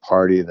at a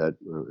party that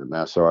at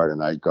Mass Art,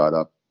 and I got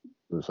up.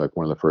 It was like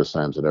one of the first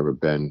times I'd ever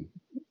been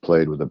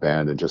played with a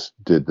band, and just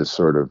did this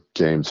sort of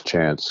James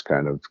Chance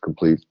kind of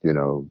complete,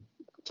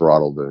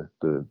 throttle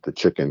the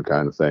chicken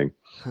kind of thing,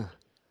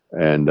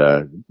 and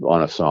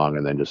on a song,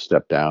 and then just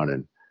stepped down,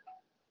 and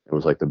it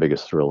was like the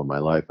biggest thrill of my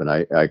life. And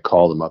I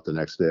called them up the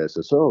next day. I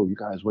said, "So, you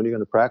guys, when are you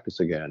going to practice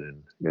again?"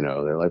 And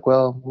they're like,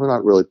 "Well, we're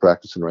not really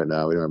practicing right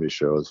now. We don't have any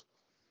shows.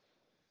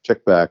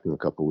 Check back in a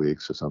couple of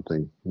weeks or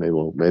something. Maybe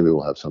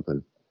we'll have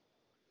something."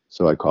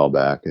 So I called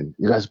back, and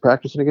you guys are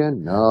practicing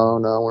again? No,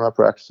 no, we're not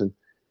practicing.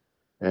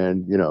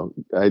 And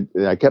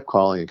I kept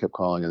calling and kept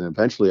calling, and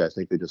eventually I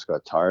think they just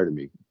got tired of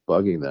me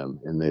bugging them,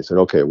 and they said,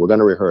 "Okay, we're going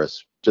to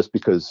rehearse just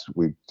because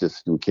we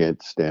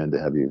can't stand to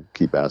have you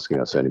keep asking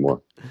us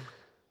anymore."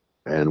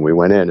 And we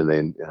went in,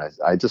 and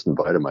I just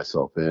invited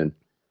myself in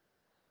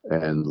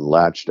and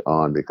latched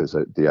on because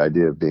the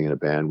idea of being in a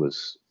band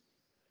was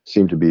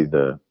seemed to be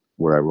the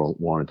where I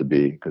wanted to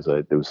be because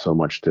there was so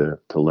much to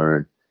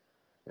learn.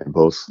 And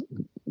both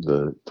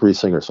the three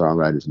singer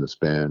songwriters in this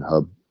band,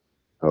 Hub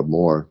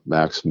Moore,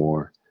 Max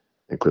Moore,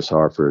 and Chris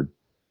Harford,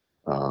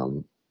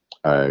 um,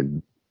 I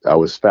I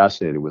was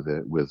fascinated with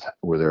it with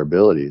their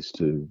abilities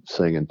to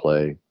sing and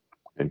play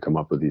and come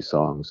up with these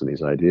songs and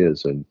these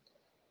ideas. And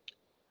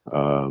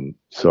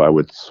so I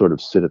would sort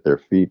of sit at their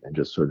feet and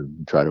just sort of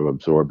try to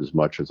absorb as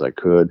much as I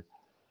could,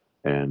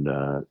 and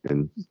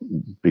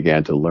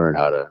began to learn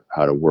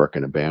how to work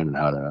in a band and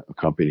how to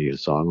accompany a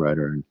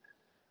songwriter, and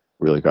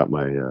really got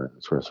my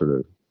sort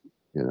of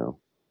you know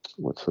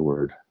what's the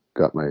word,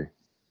 got my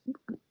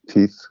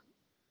teeth.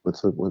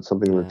 What's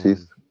something with teeth?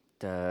 Um,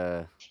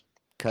 the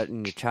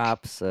cutting your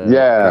chops,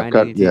 Yeah, grinding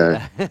cut. your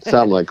Yeah, teeth.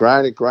 something like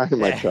grinding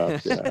my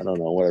chops. Yeah, I don't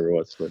know, whatever it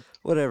was, but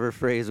Whatever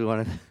phrase we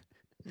want to.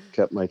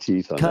 kept my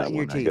teeth on that Cutting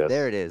your one, I teeth.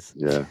 There guess. it is.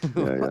 Yeah,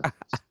 yeah, yeah.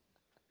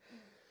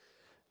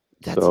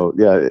 That's a, So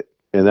yeah,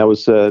 and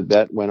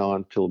that went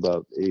on till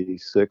about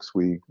 '86.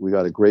 We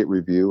got a great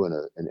review and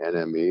an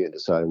NME, and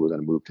decided we are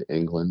going to move to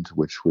England,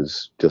 which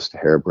was just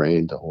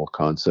harebrained. The whole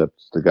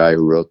concept. The guy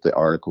who wrote the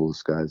article,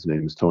 this guy's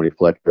name is Tony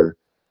Fletcher.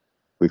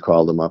 We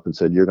called him up and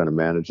said, "You're going to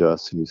manage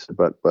us." And he said,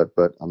 "But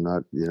I'm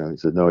not." He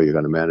said, "No, you're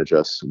going to manage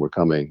us. We're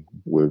coming.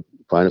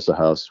 Find us a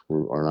house.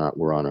 We're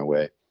on our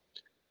way."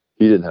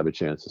 He didn't have a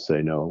chance to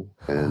say no,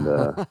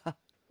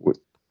 we,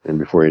 and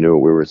before he knew it,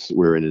 we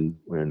were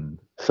in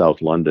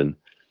South London,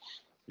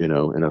 in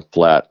a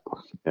flat,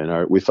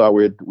 and we thought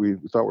we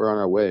were on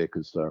our way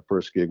because our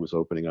first gig was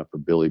opening up for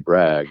Billy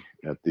Bragg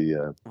at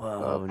the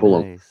Whoa,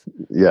 Fulham, nice.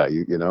 yeah,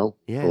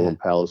 Yeah. Fulham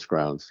Palace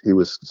grounds. He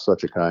was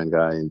such a kind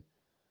guy,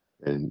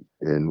 and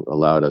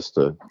allowed us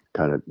to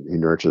he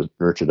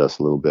nurtured us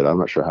a little bit. I'm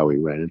not sure how we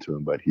ran into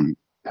him, but he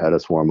had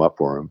us warm up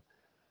for him,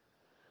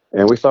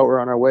 and we thought we were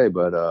on our way,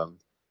 but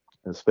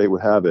as fate would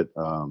have it,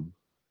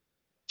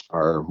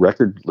 our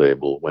record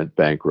label went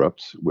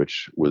bankrupt,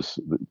 which was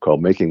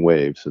called Making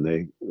Waves,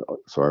 and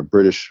so our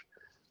British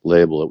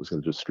label that was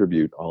going to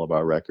distribute all of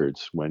our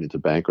records went into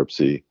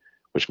bankruptcy,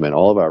 which meant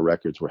all of our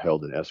records were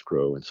held in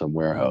escrow in some Mm.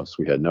 warehouse.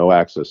 We had no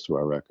access to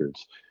our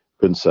records,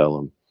 couldn't sell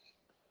them.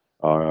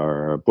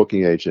 Our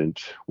booking agent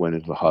went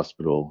into the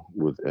hospital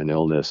with an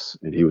illness,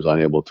 and he was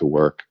unable to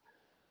work,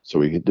 so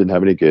we didn't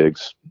have any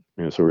gigs.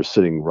 So we're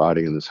sitting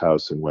rotting in this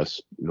house in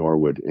West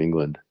Norwood,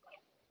 England,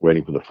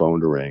 waiting for the phone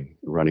to ring,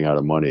 running out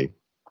of money,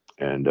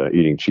 and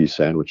eating cheese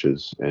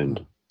sandwiches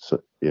and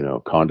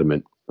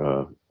condiment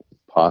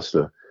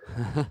pasta.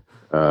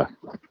 Uh,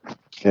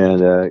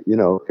 and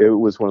it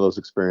was one of those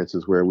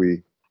experiences where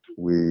we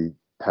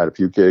had a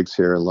few gigs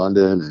here in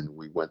London, and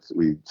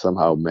we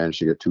somehow managed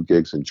to get two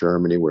gigs in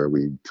Germany where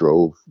we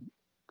drove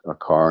a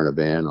car and a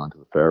van onto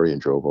the ferry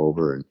and drove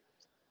over and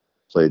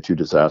played two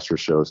disaster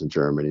shows in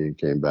Germany and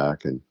came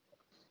back,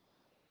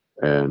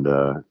 And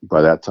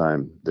by that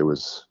time, there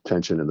was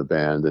tension in the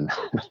band, and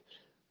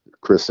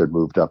Chris had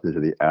moved up into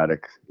the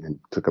attic and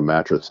took a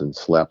mattress and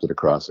slapped it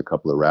across a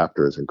couple of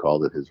rafters and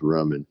called it his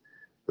room. And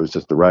it was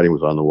just the writing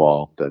was on the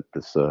wall that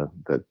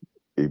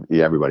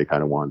everybody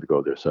kind of wanted to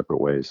go their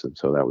separate ways, and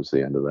so that was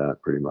the end of that,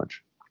 pretty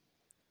much.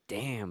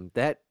 Damn,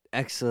 that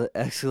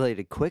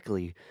escalated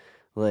quickly.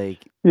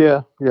 Like,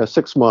 Yeah,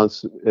 6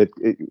 months.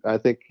 I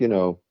think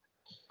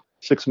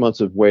 6 months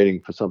of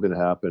waiting for something to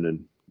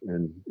happen,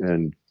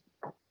 and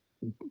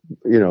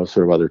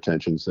sort of other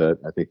tensions that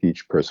I think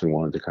each person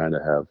wanted to kind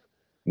of have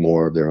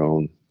more of their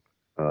own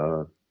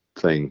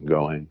thing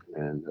going,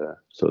 and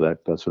so that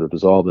sort of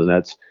dissolved.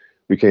 And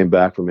we came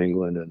back from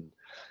England, and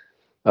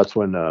that's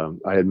when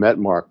I had met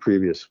Mark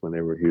previous when he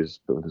was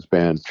with his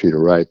band Treat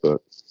Her Right.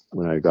 But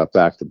when I got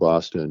back to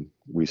Boston,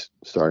 we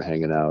started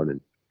hanging out,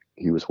 and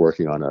he was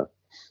working on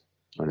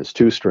his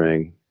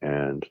 2-string,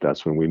 and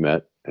that's when we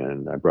met.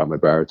 And I brought my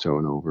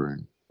baritone over,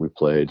 and we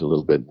played a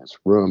little bit in his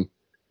room.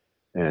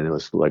 And it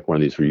was like one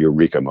of these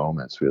eureka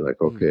moments. We were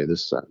like, okay,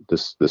 this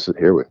is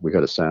here. We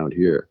got a sound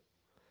here.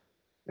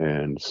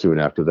 And soon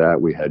after that,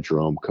 we had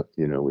Jerome.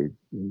 We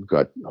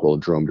got a hold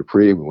of Jerome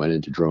Dupree. We went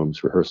into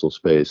Jerome's rehearsal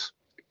space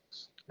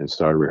and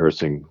started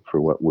rehearsing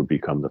for what would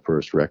become the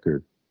first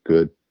record,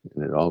 Good.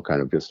 And it all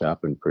kind of just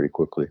happened pretty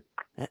quickly.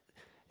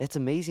 It's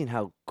amazing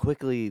how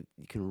quickly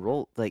you can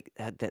roll, like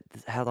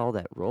how all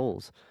that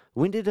rolls.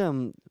 When did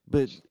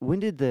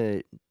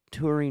the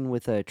touring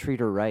with Treat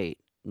Her Right,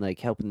 like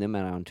helping them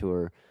out on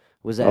tour,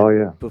 was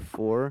that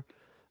before?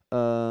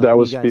 That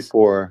was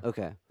before.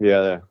 Okay.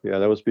 Yeah,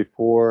 that was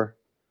before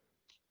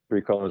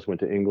Three Colors went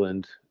to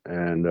England,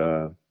 and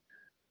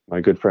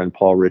my good friend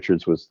Paul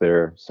Richards was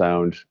their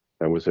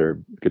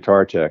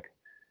guitar tech,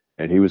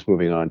 and he was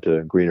moving on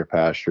to greener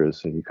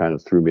pastures, and he kind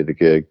of threw me the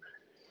gig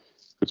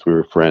because we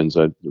were friends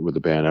with the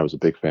band. I was a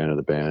big fan of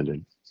the band,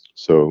 and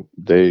so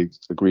they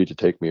agreed to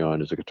take me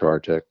on as a guitar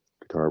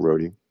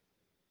roadie.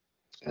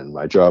 And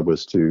my job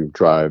was to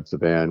drive the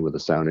band with a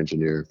sound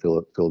engineer,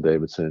 Phil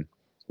Davidson.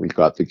 We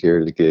got the gear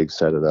to the gig,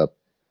 set it up,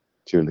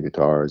 tune the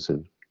guitars,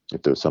 and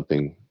if there was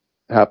something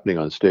happening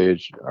on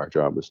stage, our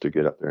job was to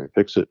get up there and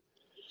fix it.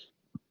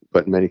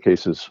 But in many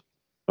cases,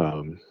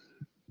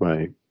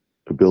 my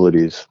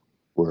abilities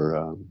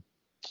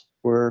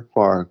were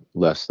far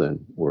less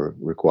than were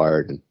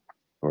required,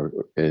 or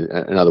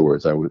in other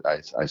words,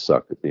 I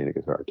sucked at being a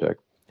guitar tech.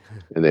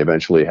 And they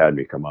eventually had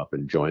me come up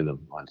and join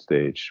them on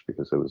stage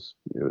because I was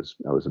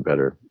a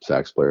better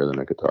sax player than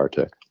a guitar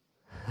tech.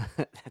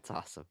 That's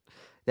awesome.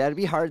 That'd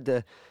be hard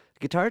to.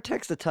 Guitar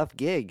tech's a tough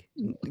gig.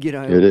 It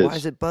is. Why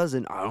is it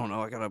buzzing? I don't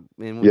know. I gotta.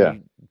 And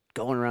when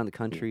going around the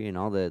country and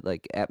all the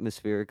like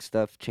atmospheric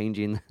stuff,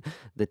 changing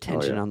the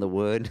tension on the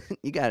wood,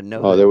 you gotta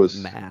know there was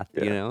math.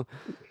 Yeah.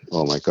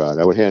 Oh my God!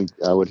 I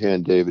would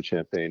hand David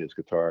Champagne his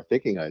guitar,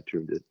 thinking I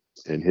tuned it,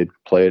 and he'd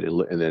play it,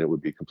 and then it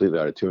would be completely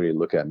out of tune. He'd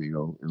look at me,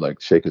 and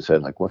like shake his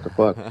head, like, "What the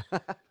fuck?"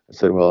 I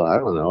said, "Well, I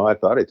don't know. I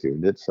thought I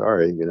tuned it.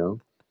 Sorry, And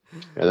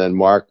then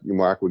Mark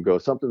would go,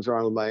 "Something's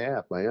wrong with my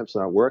amp. My amp's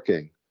not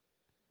working."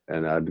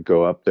 And I'd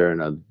go up there,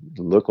 and I'd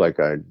look like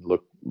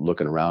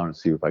looking around and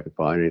see if I could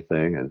find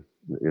anything, and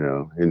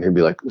and he'd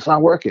be like, "It's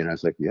not working." I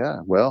was like,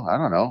 "Yeah, well, I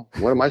don't know.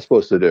 What am I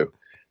supposed to do?"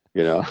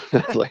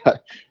 It's like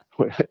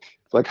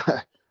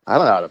I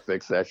don't know how to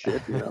fix that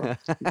shit.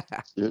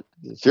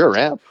 It's your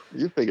amp.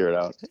 You figure it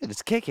out.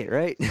 Just kick it,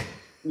 right?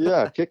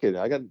 Yeah, kick it.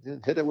 I got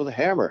hit it with a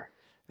hammer.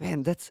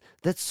 Man, that's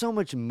so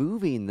much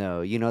moving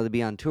though. To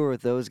be on tour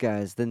with those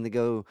guys, then to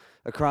go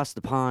across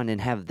the pond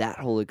and have that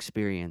whole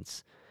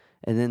experience,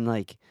 and then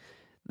like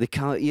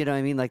what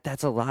I mean? Like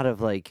that's a lot of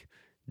like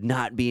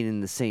not being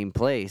in the same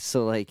place.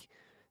 So like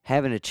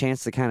having a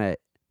chance to kind of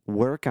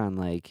work on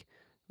like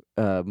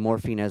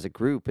Morphine as a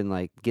group and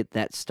like get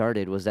that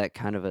started, was that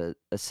kind of a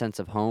sense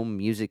of home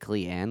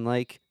musically and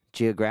like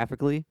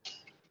geographically?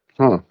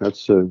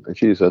 That's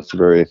that's a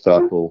very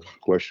thoughtful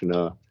question.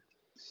 I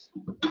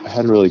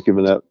hadn't really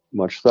given that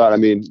much thought. I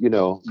mean,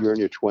 you're in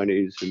your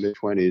 20s and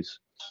mid-20s.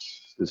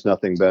 There's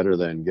nothing better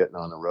than getting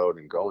on the road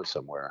and going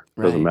somewhere.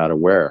 Right. Doesn't matter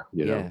where,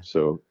 know.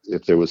 So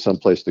if there was some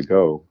place to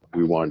go,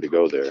 we wanted to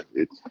go there.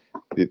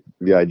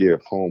 The idea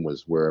of home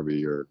was wherever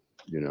you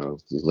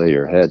lay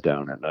your head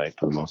down at night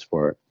for the most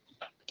part.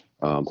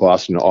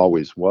 Boston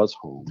always was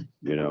home,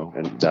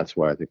 and that's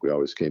why I think we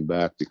always came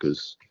back,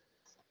 because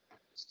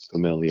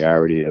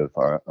familiarity of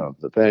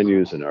the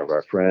venues and of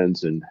our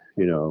friends, and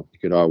you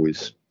could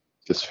always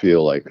just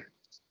feel like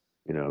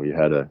you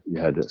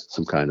had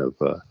some kind of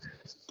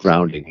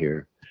grounding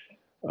here.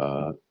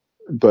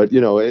 But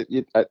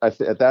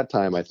at that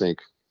time, I think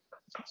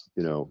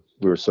we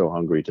were so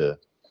hungry to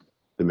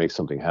make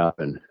something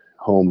happen.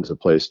 Home is a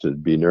place to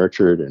be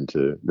nurtured and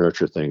to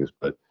nurture things,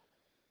 but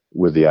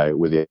with the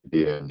idea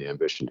and the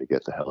ambition to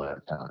get the hell out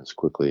of town as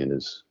quickly and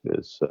as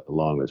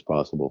long as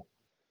possible.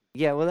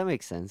 Yeah, well, that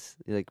makes sense.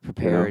 Like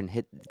prepare and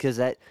hit, because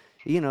that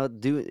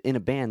do in a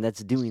band,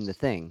 that's doing the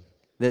thing.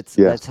 That's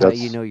how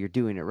you're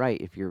doing it right.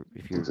 If you're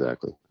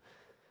exactly.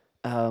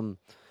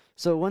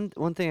 So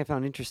one thing I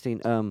found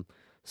interesting.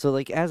 So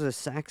like as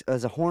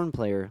a horn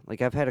player,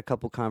 like I've had a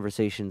couple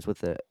conversations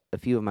with a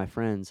few of my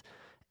friends,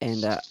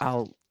 and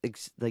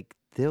like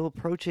they'll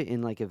approach it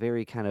in like a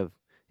very kind of,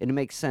 and it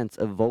makes sense,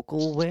 a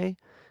vocal way,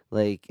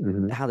 like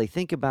Hmm. how they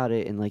think about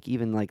it, and like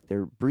even like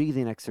their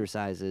breathing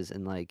exercises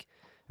and like,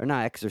 or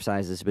not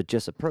exercises but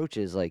just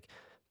approaches, like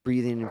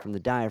breathing in from the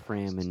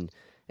diaphragm and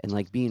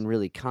like being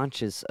really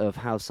conscious of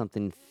how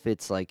something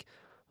fits like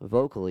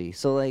vocally.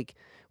 So like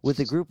with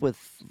a group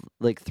with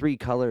like three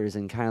colors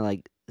and kind of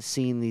like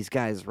seeing these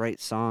guys write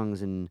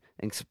songs and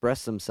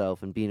express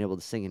themselves and being able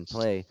to sing and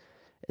play,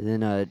 and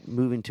then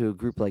moving to a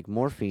group like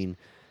Morphine,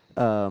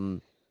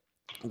 um,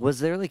 was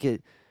there like a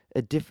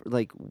different,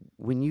 like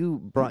when you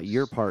brought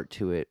your part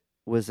to it,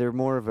 was there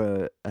more of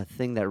a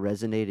thing that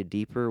resonated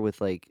deeper with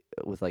like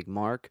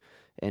Mark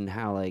and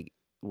how like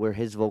where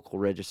his vocal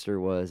register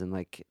was and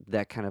like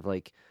that kind of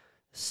like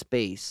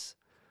space,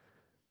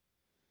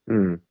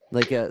 Mm.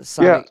 like a Yeah.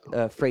 sonic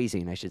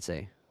phrasing, I should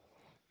say.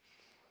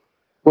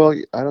 Well,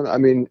 I don't. I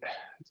mean,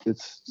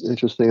 it's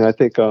interesting. I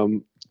think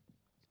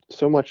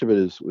so much of it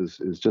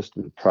is just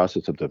the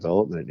process of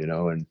development,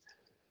 and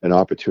an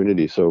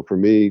opportunity. So for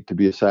me to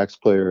be a sax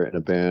player in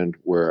a band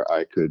where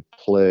I could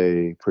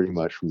play pretty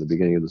much from the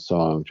beginning of the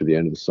song to the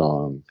end of the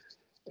song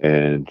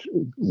and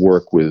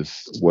work with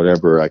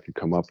whatever I could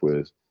come up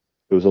with,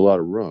 there was a lot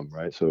of room,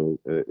 right? So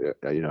it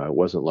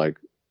wasn't like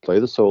play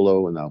the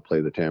solo and I'll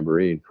play the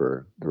tambourine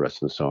for the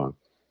rest of the song.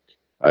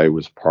 I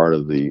was part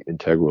of the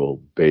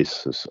integral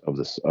basis of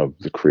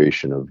the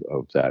creation of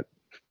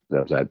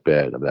that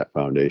bed, of that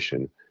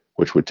foundation,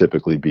 which would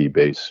typically be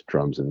bass,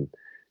 drums, and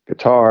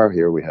guitar.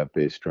 Here we have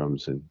bass,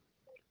 drums, and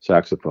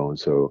saxophone.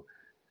 So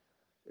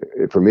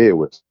for me, it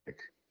was like,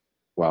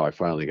 wow, I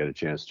finally get a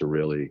chance to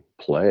really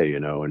play,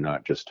 and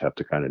not just have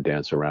to kind of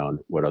dance around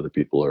what other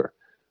people are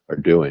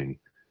doing.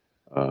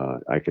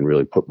 I can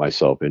really put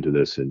myself into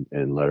this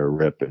and let her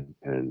rip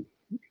and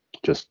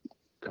just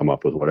come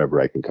up with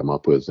whatever I can come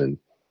up with. And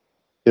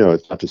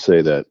it's not to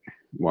say that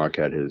Mark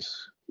had his,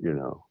 you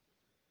know,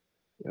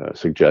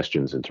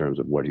 suggestions in terms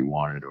of what he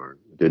wanted or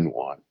didn't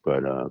want.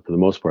 But for the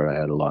most part, I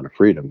had a lot of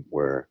freedom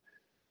where,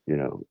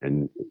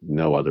 and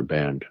no other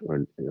band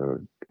or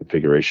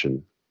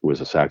configuration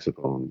was a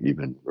saxophone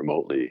even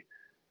remotely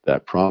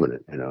that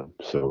prominent.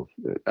 So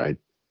I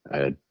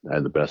had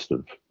the best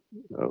of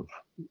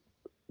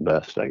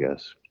best, I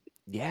guess.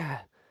 Yeah.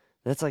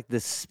 That's like the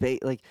space,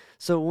 like,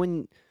 so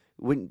when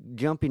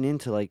jumping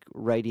into like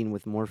writing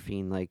with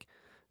Morphine, like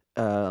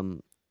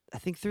um I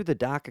think through the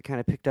doc I kind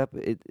of picked up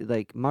it,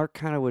 like Mark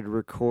kind of would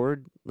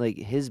record like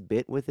his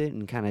bit with it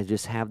and kind of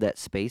just have that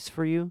space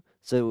for you.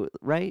 So,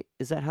 right?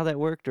 Is that how that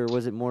worked, or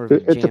was it more of a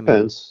It jamming?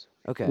 depends.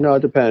 Okay. No,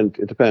 it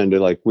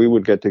depended. Like we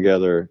would get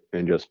together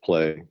and just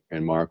play,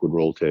 and Mark would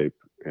roll tape,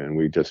 and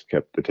we just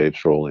kept the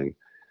tapes rolling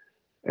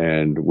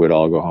and would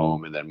all go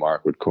home, and then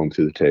Mark would comb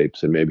through the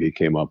tapes and maybe he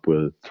came up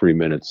with 3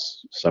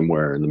 minutes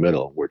somewhere in the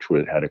middle which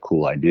would had a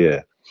cool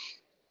idea,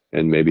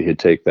 and maybe he'd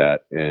take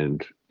that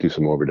and do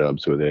some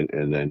overdubs with it,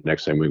 and then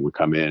next time we would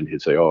come in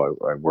he'd say, oh,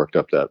 I worked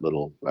up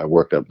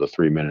the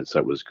 3 minutes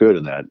that was good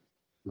in that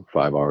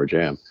 5 hour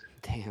jam,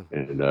 Damn.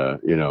 and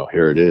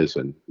here it is,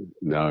 and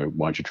now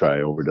why don't you try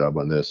overdub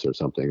on this or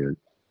something.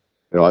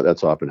 And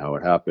that's often how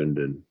it happened.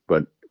 And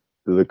but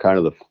the kind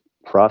of the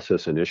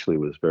process initially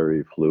was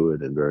very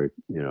fluid and very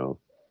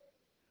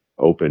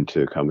open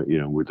to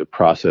coming, where the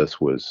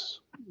process was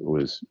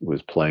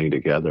playing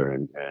together,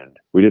 and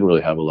we didn't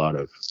really have a lot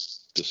of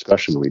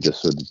discussion. We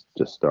just sort of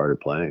just started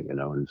playing, and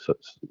so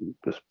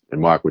just,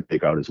 and Mark would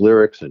take out his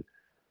lyrics and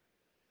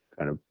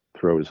kind of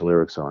throw his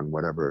lyrics on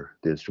whatever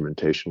the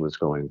instrumentation was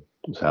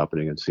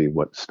happening and see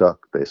what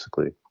stuck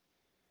basically.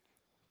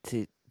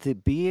 To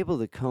be able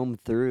to comb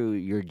through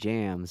your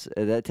jams,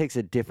 that takes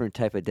a different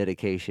type of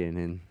dedication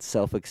and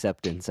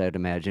self-acceptance, I'd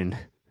imagine.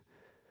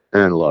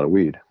 And a lot of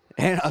weed.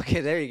 And okay,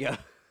 there you go.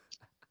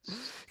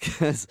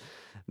 Because,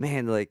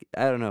 man, like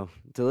I don't know,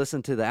 to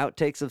listen to the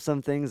outtakes of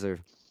some things or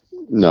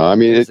No, I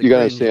mean gives the you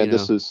got to cringe, understand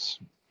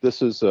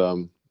this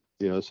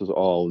is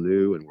all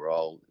new, and we're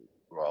all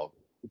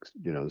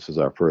this is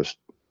our first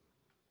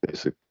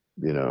basic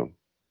you know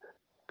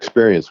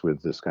experience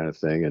with this kind of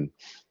thing, and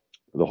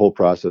the whole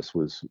process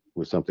was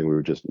something we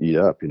would just eat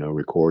up,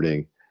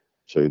 recording.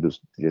 So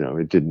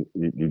it didn't,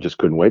 you just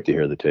couldn't wait to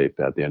hear the tape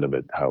at the end of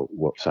it, how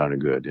what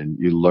sounded good, and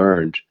you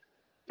learned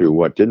through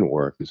what didn't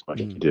work as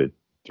much as Mm. you did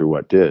through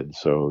what did.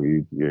 So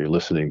you're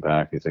listening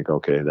back, you think,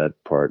 okay, that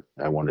part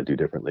I want to do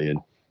differently, and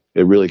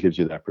it really gives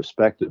you that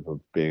perspective of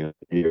being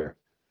here.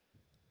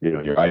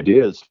 Your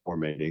ideas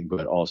formatting,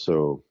 but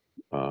also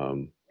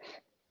um,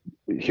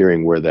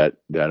 hearing where that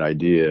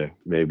idea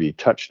maybe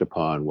touched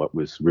upon what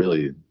was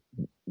really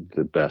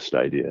the best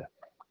idea,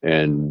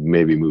 and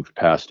maybe moved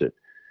past it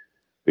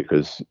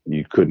because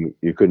you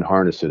couldn't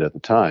harness it at the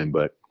time,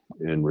 but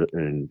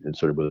in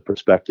sort of with a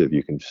perspective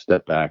you can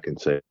step back and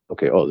say,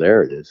 okay, oh,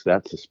 there it is,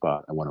 that's the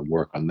spot I want to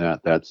work on,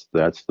 that's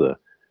the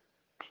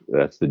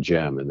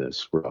gem in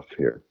this rough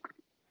here,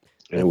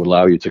 and I it would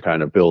allow you to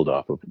kind of build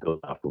off of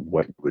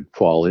what would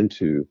fall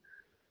into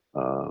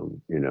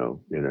in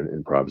an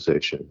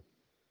improvisation.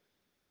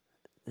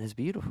 It's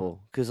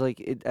beautiful because,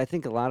 like, I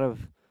think a lot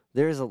of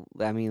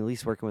I mean, at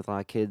least working with a lot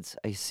of kids,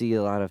 I see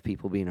a lot of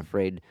people being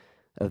afraid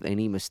of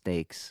any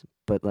mistakes.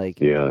 But like,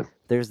 Yeah.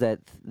 there's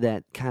that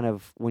kind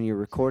of when you're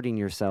recording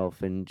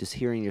yourself and just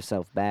hearing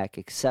yourself back,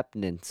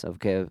 acceptance of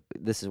okay,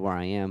 this is where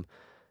I am,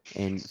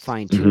 and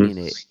fine Hmm. tuning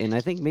it. And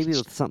I think maybe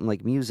with something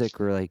like music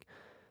or like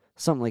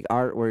something like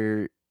art,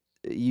 where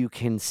you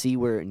can see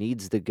where it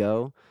needs to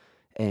go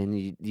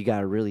and you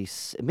got to really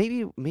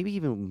maybe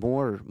even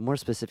more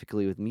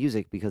specifically with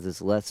music because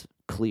it's less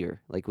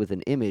clear like with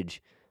an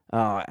image. Oh,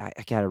 I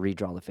gotta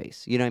redraw the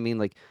face, you know what I mean,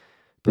 like,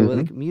 but with Hmm.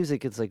 like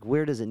music it's like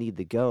where does it need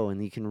to go,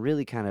 and you can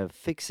really kind of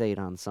fixate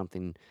on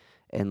something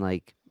and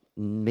like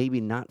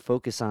maybe not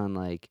focus on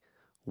like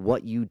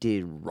what you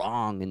did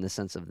wrong in the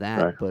sense of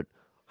that, Right. but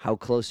how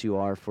close you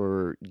are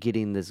for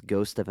getting this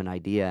ghost of an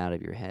idea out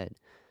of your head.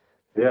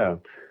 Yeah.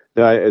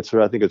 Yeah, I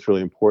think it's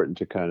really important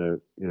to kind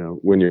of,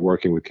 when you're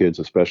working with kids,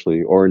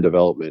 especially, or in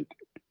development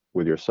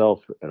with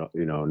yourself,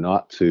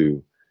 not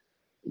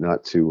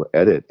to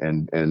edit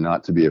and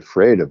not to be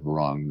afraid of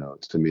wrong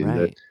notes. I mean,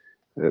 Right.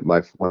 that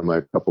my one of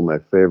my couple of my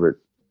favorite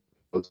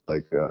quotes,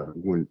 like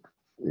when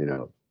you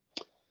know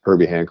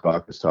Herbie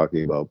Hancock is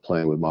talking about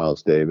playing with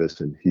Miles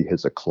Davis, and he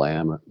hits a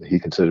clam. He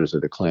considers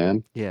it a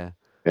clam, Yeah.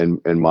 and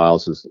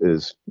Miles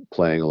is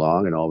playing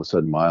along, and all of a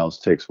sudden Miles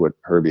takes what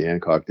Herbie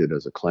Hancock did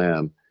as a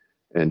clam,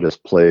 and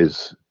just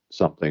plays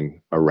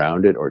something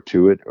around it or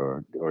to it,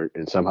 or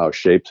and somehow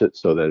shapes it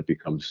so that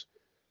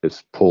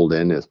it's pulled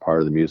in as part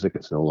of the music.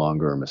 It's no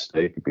longer a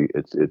mistake.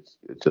 It's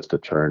just a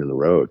turn in the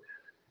road.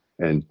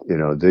 And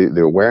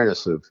the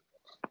awareness of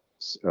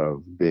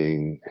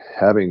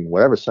having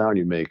whatever sound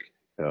you make,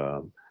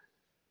 um,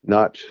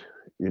 not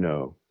you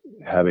know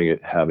having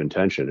it have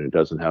intention. It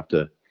doesn't have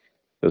to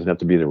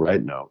be the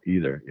right note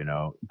either.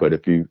 But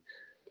if you're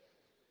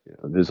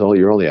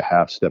only a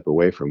half step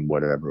away from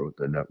whatever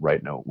the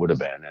right note would have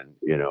been, and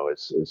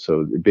it's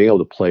so being able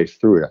to play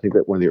through it. I think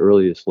that one of the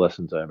earliest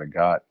lessons I ever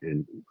got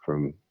in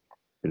from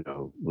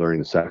learning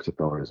the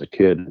saxophone as a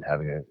kid, and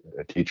having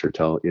a teacher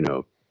tell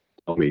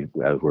me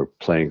as we're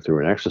playing through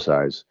an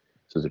exercise,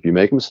 says if you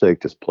make a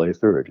mistake, just play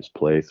through it, just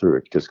play through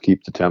it, just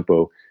keep the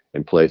tempo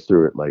and play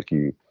through it like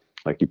you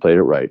played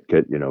it right.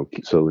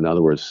 So in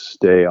other words,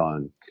 stay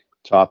on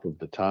top of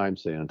the time,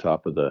 stay on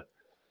top of the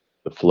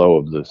flow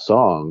of the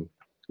song.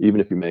 Even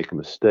if you make a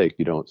mistake,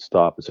 you don't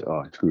stop and say,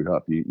 "Oh, I screwed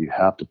up." You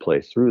have to play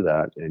through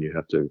that, and you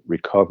have to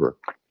recover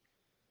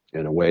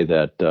in a way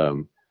that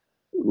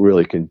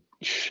really can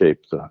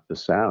shape the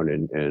sound.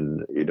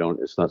 And you don't.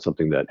 It's not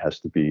something that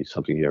has to be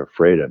something you're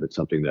afraid of. It's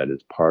something that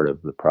is part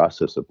of the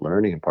process of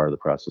learning and part of the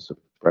process of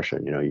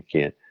expression. You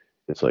can't.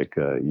 It's like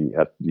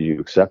you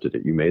accepted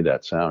it. You made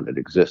that sound. It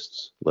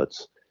exists.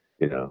 Let's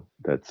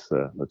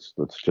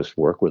just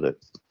work with it.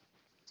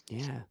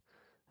 Yeah.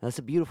 That's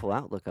a beautiful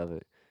outlook of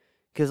it.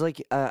 Because,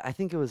 like, I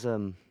think it was,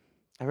 I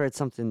read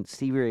something,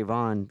 Stevie Ray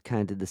Vaughan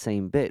kind of did the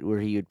same bit where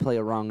he would play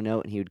a wrong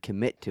note and he would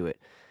commit to it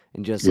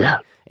and just, like, Yeah.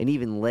 and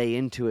even lay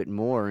into it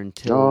more Oh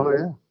until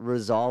yeah.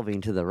 resolving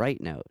to the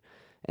right note.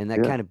 And that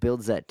Yeah. kind of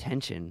builds that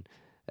tension.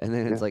 And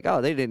then it's Yeah. like, oh,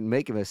 they didn't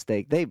make a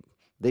mistake. They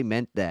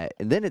meant that.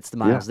 And then it's the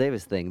Yeah. Miles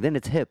Davis thing. Then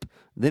it's hip.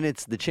 Then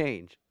it's the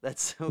change.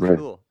 That's so Right.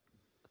 cool.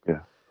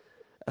 Yeah.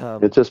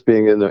 Um, It's just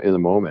being in the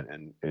moment,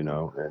 and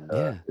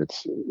yeah.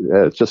 it's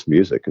just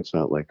music. It's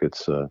not like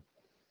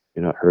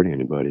you're not hurting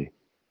anybody.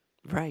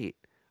 Right.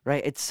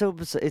 Right. It's so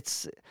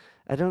it's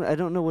I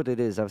don't know what it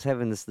is. I was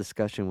having this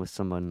discussion with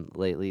someone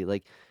lately,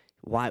 like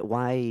why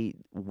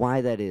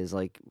that is.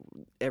 Like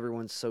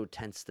everyone's so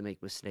tense to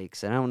make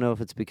mistakes. And I don't know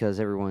if it's because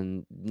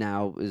everyone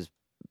now is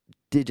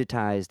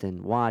digitized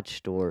and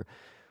watched or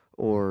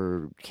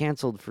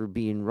canceled for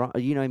being wrong,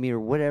 you know what I mean, or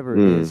whatever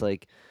it is. Mm,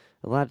 Like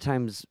a lot of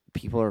times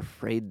people are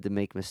afraid to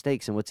make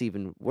mistakes, and what's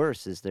even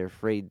worse is they're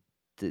afraid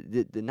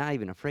they're not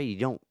even afraid. You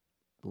don't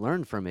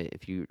learn from it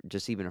if you're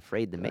just even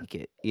afraid to make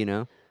it, you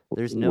know?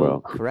 There's no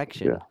well,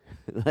 correction. yeah.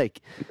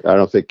 Like, I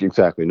don't think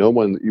exactly. No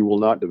one. You will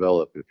not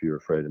develop if you're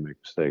afraid to make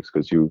mistakes,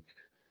 because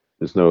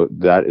there's no.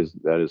 That is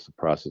the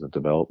process of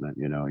development.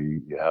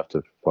 You have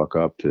to fuck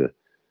up to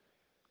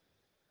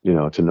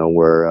know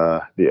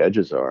where the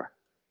edges are.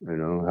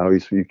 How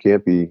you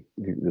can't be.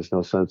 There's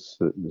no sense.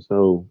 There's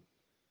no.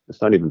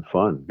 It's not even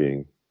fun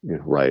being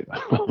right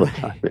all the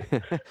time.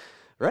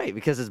 right,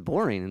 because it's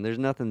boring and there's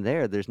nothing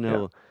there. There's Yeah.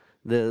 no,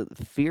 the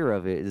fear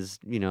of it is,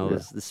 Yeah.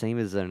 is the same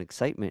as an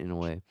excitement in a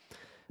way.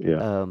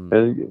 Yeah. Um,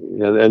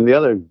 And the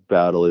other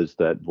battle is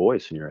that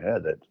voice in your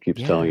head that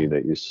keeps telling you yeah,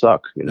 that you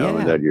suck, and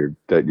yeah,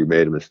 that you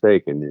made a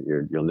mistake, and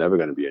you're never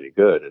going to be any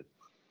good.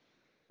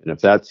 And if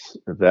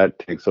that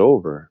takes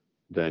over,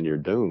 then you're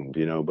doomed,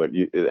 but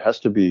it has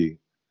to be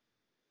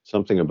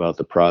something about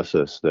the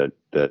process that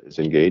is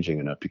engaging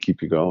enough to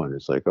keep you going.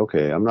 It's like,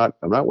 okay, I'm not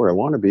where I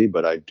want to be,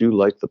 but I do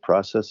like the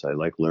process. I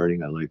like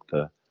learning.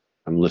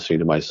 I'm listening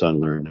to my son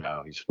learn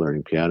now. He's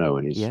learning piano,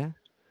 and he's yeah,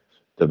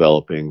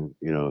 developing,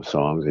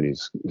 songs, and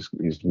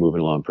he's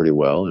moving along pretty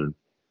well. And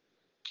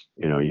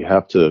you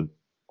have to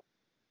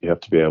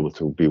be able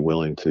to be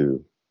willing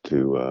to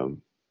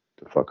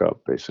fuck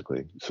up,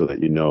 basically, so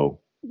that you know.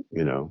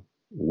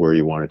 where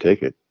you want to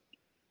take it.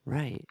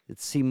 Right.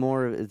 It's see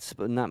more. It's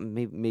not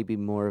maybe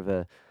more of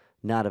a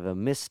not of a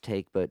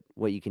mistake, but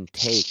what you can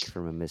take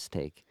from a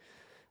mistake.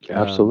 Um,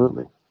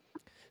 Absolutely.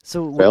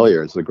 so what you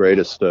Failure is the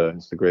greatest.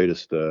 Is the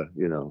greatest.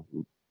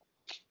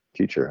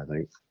 Teacher. I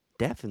think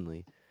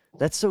definitely.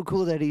 That's so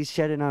cool that he's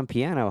shedding on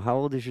piano. How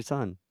old is your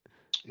son?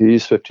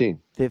 he's 15.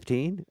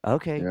 15?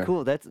 Okay, Yeah.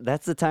 cool. That's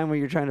the time where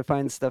you're trying to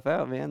find stuff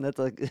out, man. That's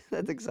like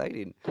that's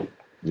exciting.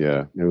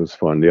 Yeah, it was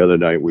fun. The other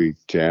night we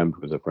jammed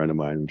with a friend of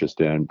mine. We just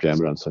jammed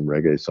on some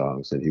reggae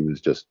songs, and he was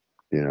just,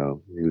 he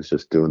was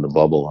just doing the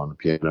bubble on the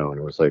piano, and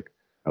it was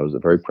a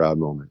very proud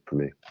moment for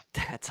me.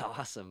 That's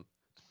awesome.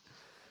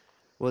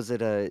 Was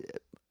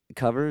it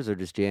covers or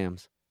just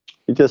jams?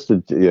 He just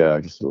did, yeah,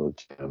 just a little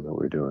jam that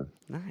we're doing.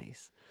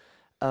 Nice.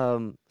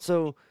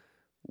 So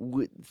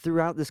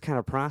throughout this kind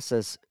of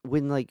process,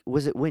 when like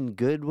was it when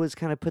Good was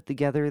kind of put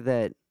together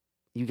that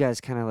you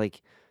guys kind of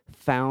like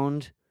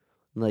found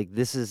like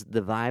this is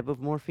the vibe of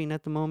Morphine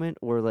at the moment,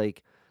 or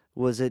like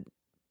was it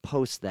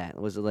post that?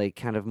 Was it like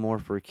kind of more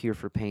for a Cure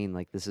for Pain?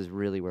 Like this is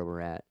really where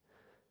we're at.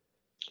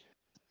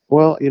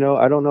 Well,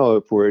 I don't know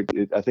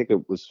if I think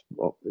it was,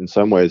 well, in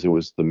some ways, it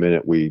was the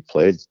minute we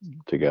played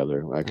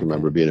together. I can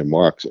remember Okay. being in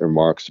Mark's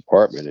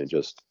apartment, and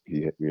just,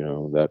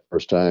 that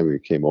first time he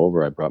came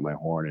over, I brought my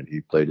horn, and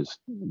he played his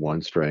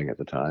one string at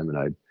the time, and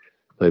I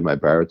played my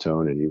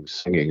baritone, and he was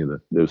singing, and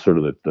there was sort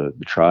of the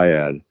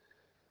triad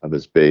of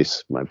his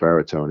bass, my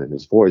baritone, and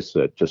his voice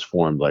that just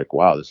formed like,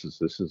 wow, this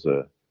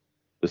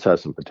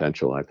has some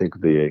potential. I think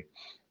the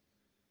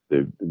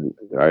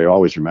I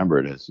always remember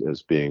it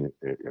as being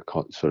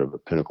sort of a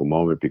pinnacle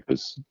moment,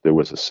 because there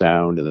was a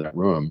sound in that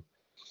room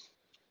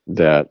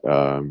that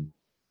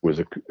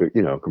was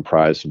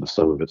comprised of the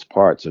sum of its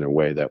parts in a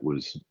way that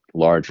was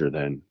larger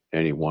than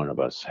any one of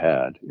us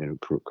had,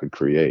 could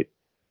create.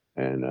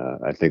 And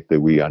I think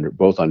that we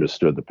both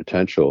understood the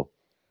potential.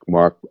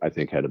 Mark, I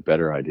think, had a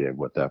better idea of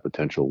what that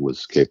potential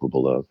was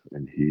capable of,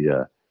 and he,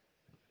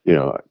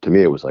 to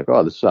me, it was like,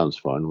 oh, this sounds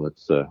fun.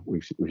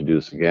 We should do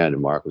this again.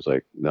 And Mark was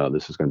like, no,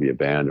 this is going to be a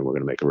band, and we're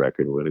going to make a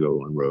record. And we're going to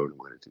go on road. And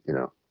we're going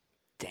to, I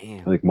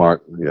Damn. think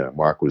Mark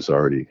was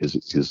already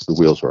the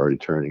wheels were already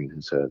turning in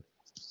his head.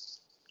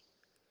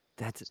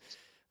 That's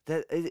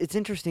it's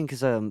interesting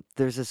because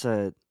there's this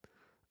a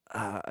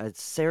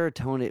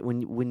serotonin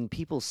when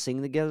people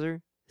sing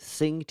together.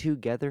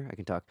 I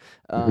can talk.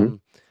 Hmm.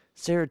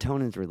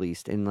 Serotonin's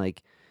released, and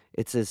like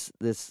it's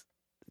this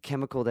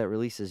chemical that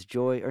releases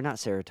joy, or not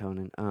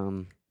serotonin.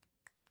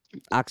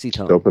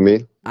 Oxytocin,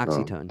 Dopamine.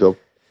 oxytocin, Dope.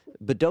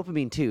 but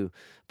dopamine too.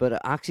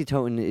 But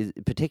oxytocin is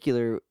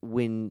particular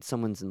when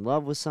someone's in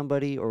love with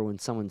somebody or when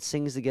someone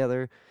sings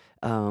together.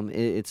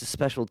 It's a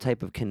special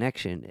type of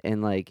connection,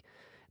 and like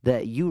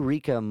that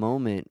eureka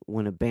moment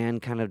when a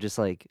band kind of just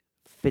like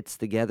fits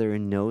together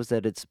and knows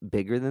that it's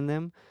bigger than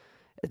them.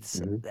 It's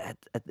Hmm. that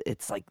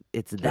it's like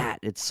it's Yeah. that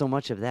it's so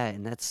much of that,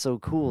 and that's so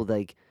cool.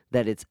 Like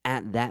that it's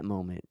at that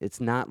moment.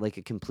 It's not like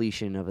a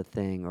completion of a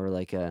thing or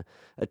like a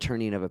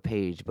turning of a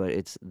page, but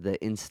it's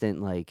the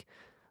instant like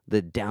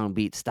the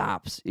downbeat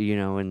stops,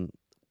 and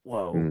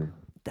whoa, Mm.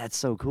 that's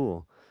so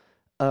cool.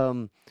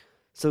 Um,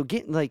 so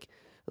getting like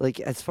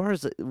as far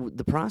as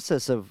the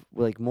process of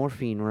like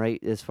Morphine,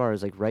 right? As far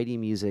as like writing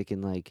music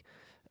and like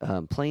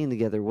playing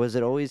together, was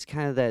it always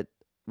kind of that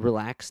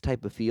relaxed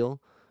type of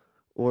feel,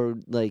 or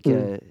like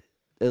Mm.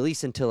 at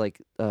least until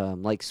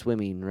like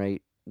swimming,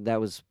 right?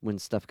 That was when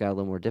stuff got a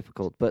little more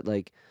difficult. But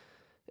like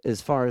as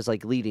far as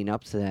like leading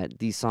up to that,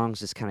 these songs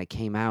just kind of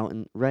came out,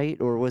 and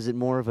right, or was it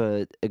more of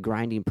a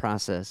grinding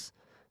process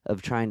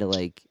of trying to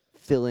like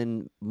fill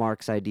in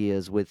Mark's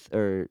ideas with,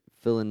 or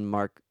fill in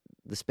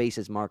the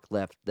spaces Mark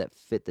left that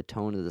fit the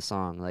tone of the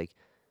song, like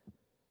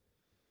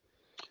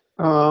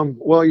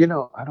Well,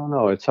 I don't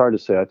know. It's hard to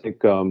say. I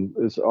think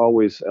there's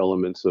always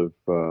elements of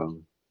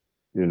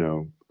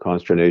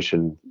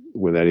consternation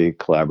with any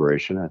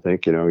collaboration. I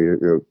think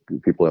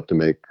people have to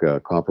make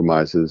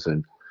compromises,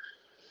 and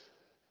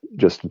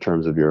just in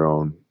terms of your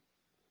own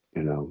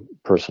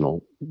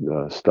personal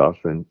stuff,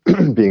 and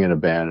being in a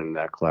band in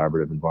that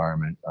collaborative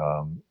environment,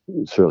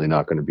 it's certainly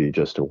not going to be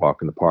just a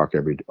walk in the park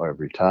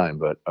every time.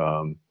 But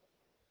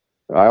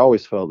I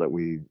always felt that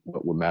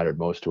what mattered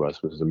most to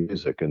us was the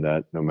music, and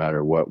that no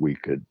matter what we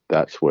could,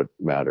 that's what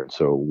mattered.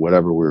 So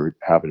whatever we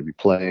happened to be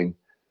playing,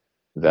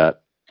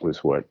 that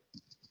was what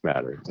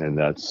mattered, and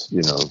that's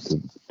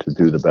to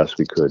do the best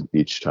we could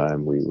each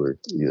time we were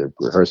either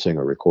rehearsing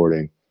or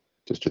recording,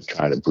 just to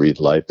try to breathe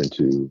life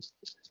into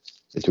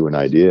an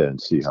idea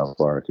and see how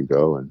far it could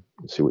go, and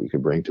see what you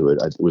could bring to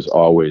it. It was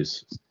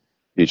always,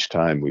 each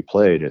time we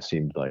played, it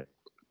seemed like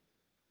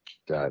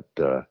that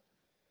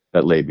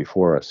that lay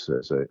before us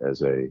as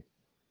a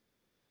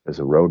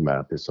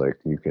roadmap. It's like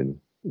you can,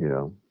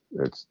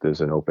 there's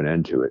an open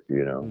end to it,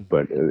 mm,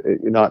 but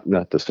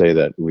not to say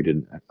that we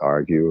didn't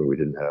argue, or we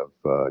didn't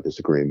have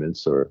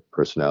disagreements or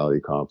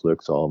personality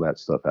conflicts. All that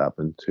stuff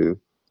happened too,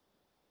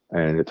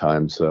 and at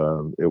times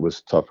it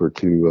was tougher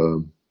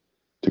to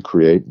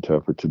create, and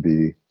tougher to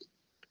be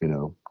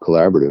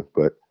collaborative,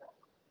 but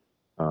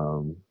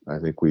I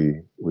think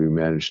we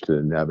managed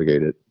to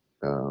navigate it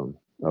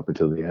up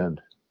until the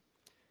end.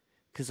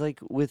 Because like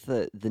with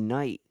the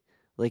night,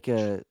 like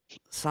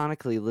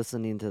sonically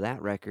listening to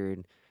that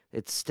record,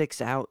 it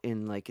sticks out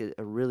in like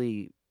a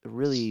really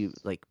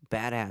like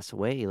badass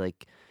way.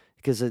 Like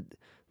because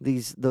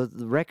the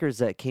records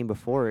that came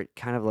before it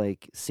kind of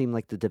like seem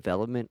like the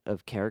development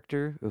of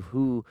character of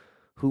who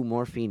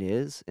Morphine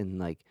is, and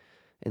like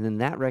and then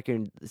that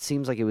record it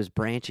seems like it was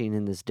branching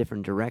in this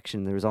different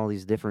direction. There was all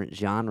these different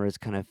genres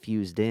kind of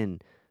fused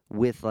in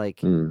with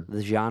like Mm.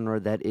 the genre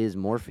that is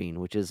Morphine,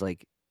 which is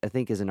like I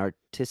think is an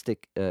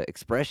artistic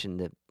expression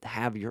to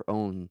have your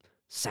own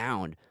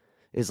sound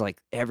is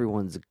like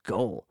everyone's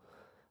goal.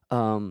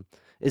 Um,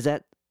 is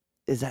that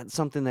is that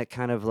something that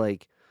kind of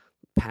like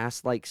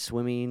past like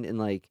swimming and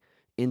like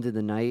into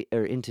the night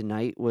or into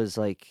night was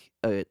like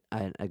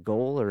a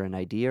goal or an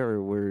idea,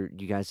 or were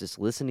you guys just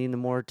listening to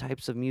more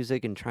types of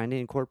music and trying to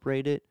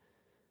incorporate it?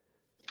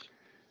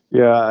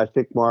 Yeah, I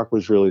think Mark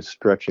was really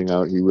stretching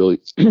out. He really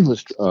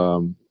was,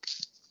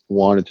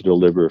 wanted to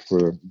deliver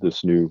for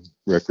this new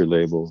record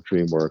label,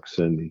 DreamWorks,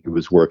 and he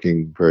was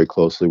working very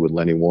closely with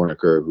Lenny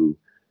Waronker, who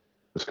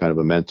was kind of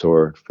a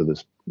mentor for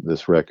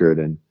this record.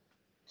 And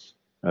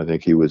I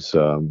think he was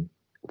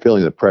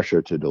feeling the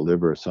pressure to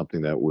deliver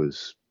something that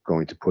was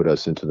going to put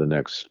us into the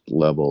next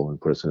level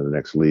and put us into the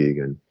next league.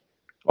 And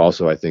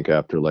also, I think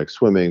after like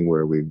swimming,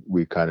 where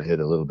we kind of hit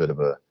a little bit of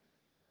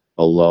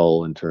a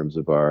lull in terms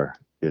of our,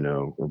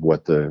 of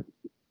what the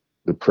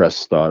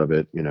press thought of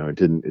it.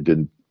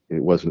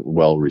 It wasn't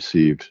well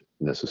received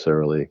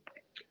necessarily.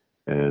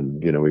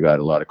 And, we got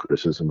a lot of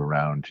criticism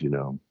around,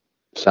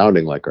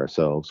 sounding like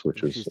ourselves,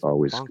 Which is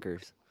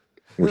bonkers.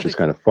 which is Like,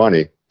 kind of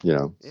funny.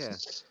 yeah,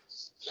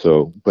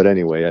 So, but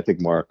anyway, I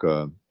think Mark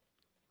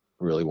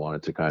really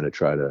wanted to kind of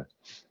try to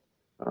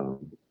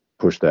um,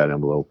 push that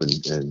envelope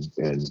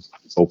and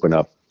open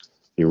up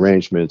the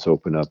arrangements,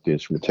 open up the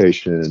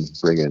instrumentation,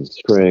 bring in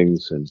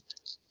strings, and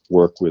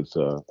work with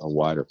a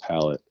wider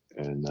palette.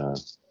 And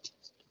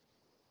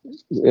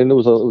it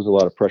was a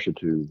lot of pressure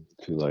to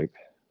like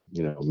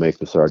make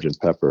the Sergeant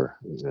Pepper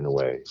in a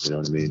way. You know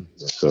what I mm, mean?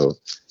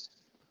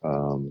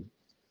 Um,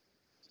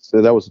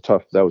 so that was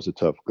a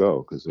tough go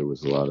because there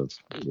was a lot of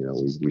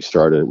we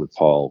started with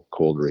Paul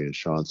Coldery and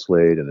Sean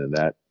Slade, and then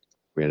that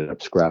we ended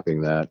up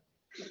scrapping that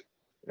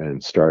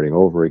and starting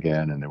over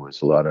again. And there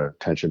was a lot of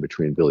tension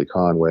between Billy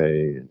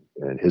Conway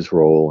and his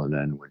role, and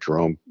then when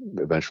Jerome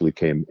eventually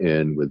came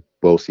in with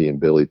both he and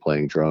Billy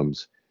playing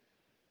drums,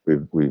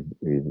 we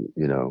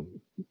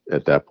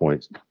at that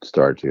point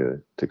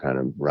started to kind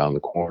of round the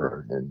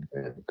corner and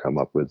come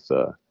up with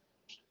the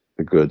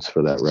goods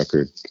for that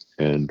record.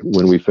 And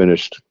when we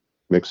finished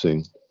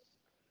mixing,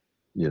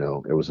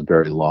 it was a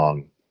very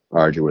long,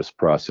 arduous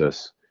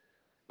process.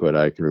 But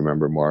I can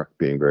remember Mark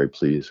being very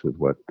pleased with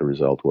what the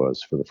result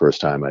was. For the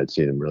first time, I'd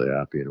seen him really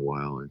happy in a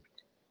while,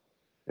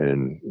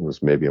 and it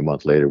was maybe a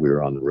month later we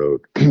were on the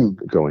road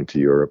going to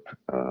Europe,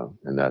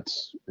 and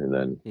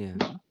then yeah.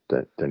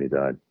 then he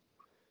died.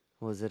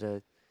 Was it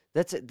a?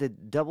 That's the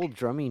double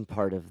drumming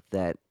part of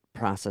that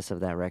process of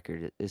that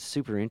record is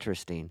super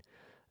interesting.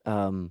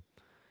 Um,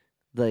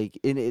 like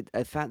in it,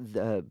 I found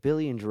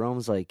Billy and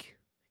Jerome's like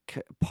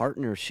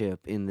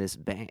partnership in this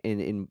band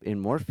in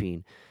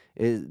Morphine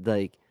is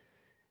like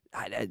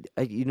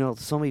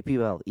so many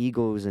people have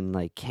egos and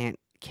like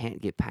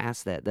can't get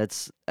past that.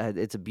 That's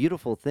it's a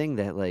beautiful thing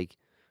that like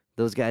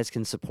those guys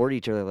can support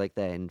each other like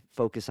that and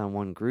focus on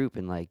one group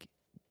and like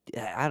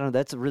I don't know.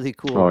 That's a really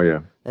Oh cool.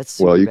 yeah. That's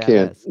Well, super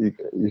badass.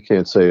 you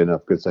can't say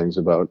enough good things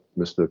about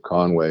Mr.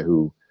 Conway,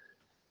 who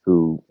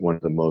one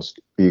of the most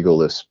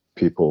egoless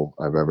people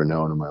I've ever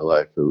known in my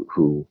life, who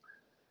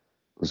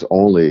whose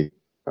only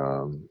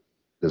um,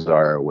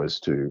 desire was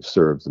to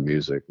serve the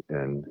music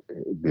and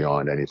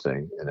beyond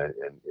anything, and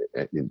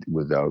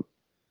without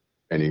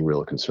any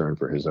real concern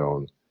for his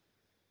own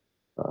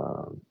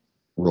um,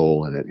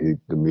 role in it.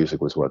 The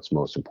music was what's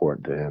most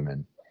important to him,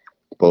 and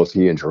both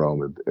he and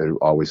Jerome had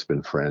always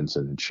been friends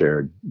and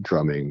shared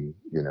drumming,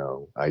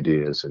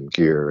 ideas and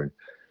gear,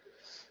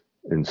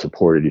 and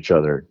supported each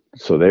other.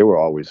 So they were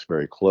always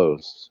very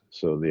close.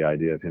 So the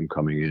idea of him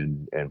coming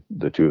in and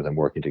the two of them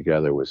working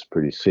together was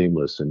pretty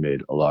seamless and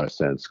made a lot of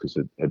sense because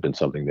it had been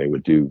something they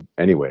would do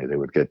anyway. They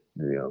would get,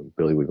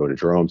 Billy would go to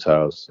Jerome's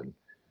house and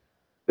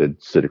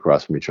they'd sit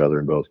across from each other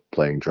and both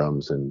playing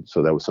drums. And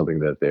so that was something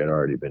that they had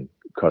already been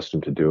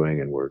accustomed to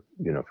doing and were,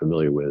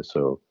 familiar with.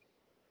 So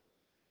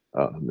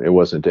it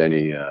wasn't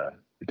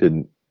it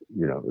didn't,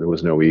 there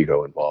was no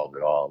ego involved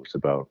at all. It was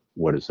about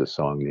what does this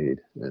song need?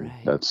 And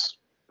Right.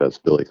 that's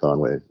Billy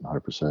Conway,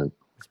 100%.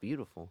 That's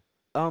beautiful.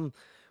 Um,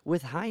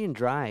 with High and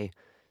Dry,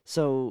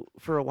 so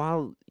for a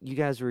while you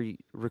guys were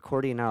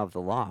recording out of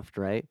the loft,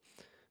 right?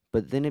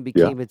 But then it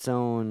Yeah, became its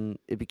own.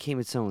 It became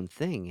its own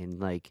thing, and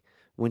like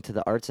went to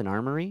the Arts and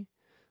Armory.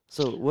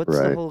 So what's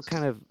the right. whole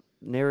kind of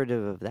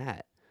narrative of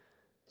that?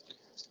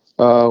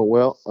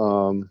 Well,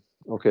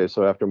 okay.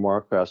 So after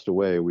Mark passed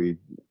away, we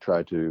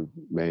tried to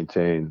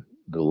maintain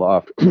the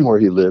loft where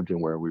he lived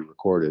and where we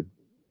recorded,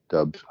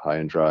 dubbed High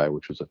and Dry,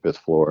 which was a fifth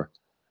floor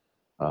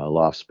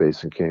loft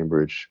space in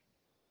Cambridge.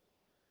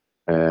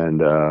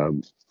 and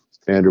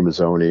Andrew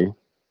Mazzoni,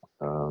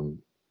 um,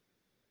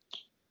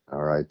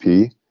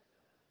 R.I.P.,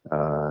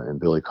 and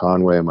Billy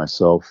Conway and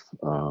myself,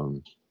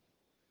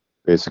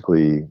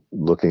 basically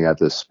looking at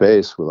this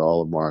space with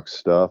all of Mark's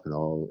stuff and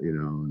all,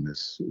 and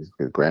this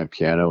grand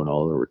piano and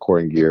all the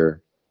recording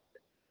gear,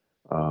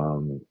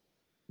 um,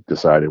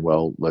 decided,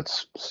 well,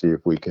 let's see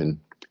if we can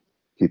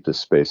keep this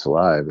space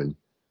alive. And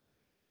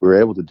we were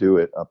able to do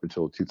it up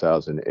until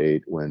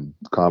 2008, when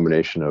the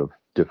combination of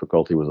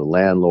difficulty with a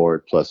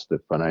landlord plus the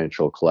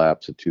financial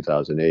collapse of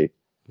 2008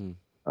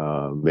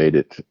 Hmm. made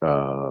it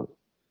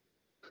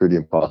pretty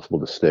impossible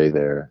to stay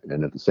there.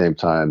 And at the same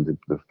time,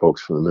 the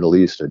folks from the Middle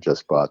East had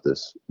just bought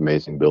this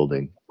amazing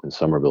building in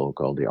Somerville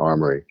called the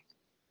Armory,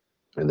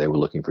 and they were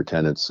looking for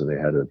tenants, and they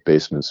had a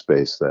basement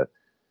space that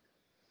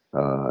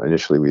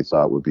initially we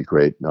thought would be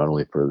great, not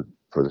only for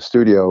the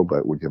studio,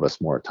 but would give us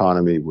more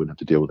autonomy. We wouldn't have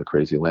to deal with a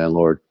crazy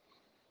landlord.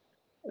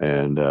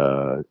 And,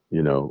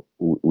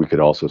 we could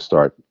also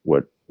start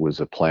what was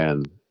a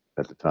plan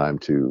at the time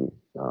to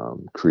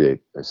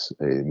create a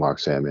Mark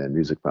Sandman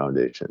Music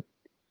Foundation.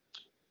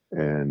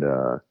 And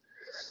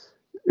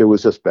it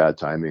was just bad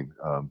timing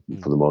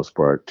for the most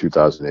part.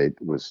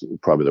 2008 was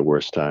probably the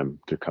worst time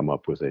to come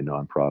up with a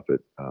nonprofit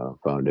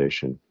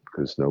foundation,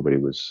 because nobody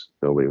was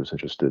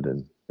interested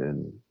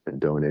in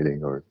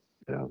donating, or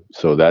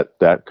so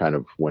that kind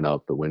of went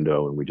out the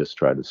window, and we just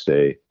tried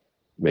to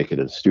make it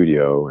a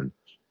studio. And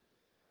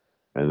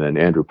then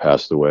Andrew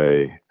passed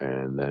away,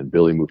 and then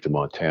Billy moved to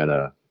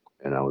Montana,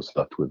 and I was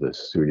left with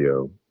this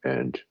studio,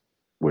 and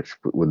which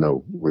with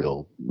no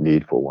real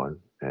need for one.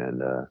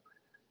 And I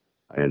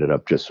ended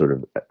up just sort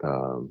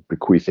of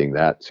bequeathing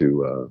that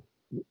to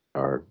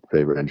our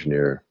favorite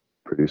engineer,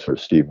 producer,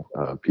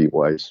 Pete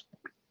Weiss.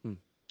 Hmm.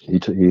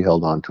 He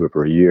held on to it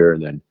for a year,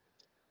 and then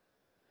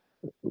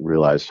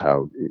realized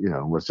how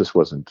it just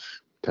wasn't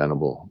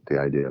tenable, the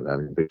idea of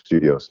having a big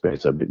studio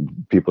space.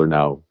 People are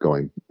now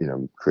going,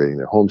 creating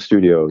their home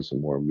studios, and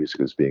more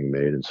music is being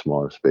made in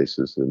smaller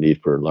spaces. The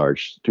need for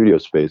large studio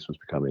space was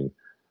becoming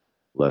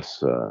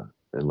less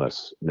and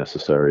less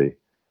necessary,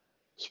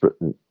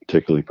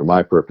 particularly for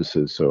my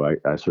purposes. So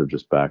I sort of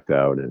just backed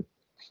out, and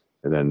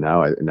then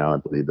now I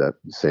believe that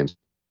the same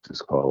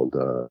is called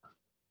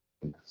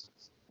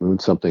Moon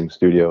Something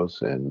Studios,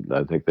 and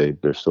I think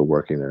they're still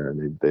working there,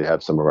 and they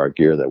have some of our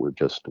gear that we've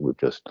just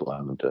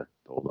allowed them to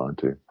hold on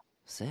to.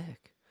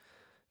 Sick.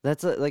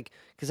 That's like,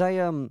 cause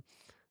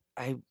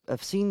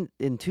I've seen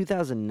in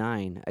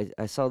 2009.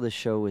 I saw this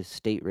show with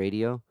State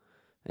Radio,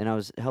 and I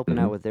was helping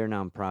Mm-hmm. out with their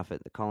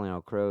nonprofit, the Calling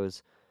All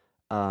Crows.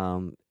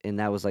 And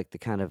that was like the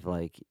kind of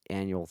like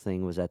annual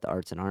thing was at the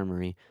Arts and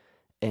Armory,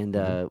 and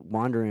Mm-hmm.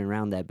 wandering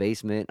around that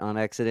basement on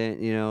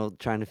accident,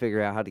 trying to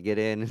figure out how to get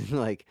in, and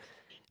like,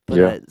 but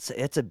Yeah,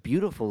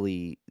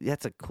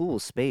 that's a cool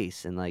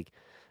space, and like,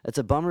 it's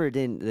a bummer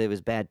it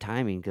was bad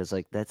timing, because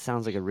like that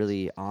sounds like a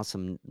really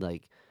awesome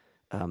like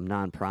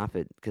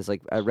nonprofit, because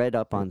like I read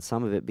up on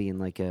some of it being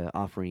like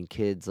offering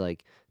kids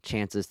like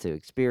chances to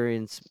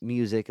experience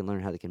music and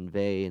learn how to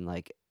convey and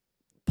like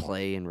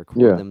play and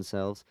record yeah,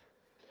 themselves.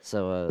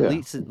 So yeah.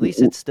 at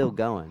least it's still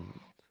going.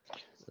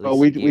 At Well,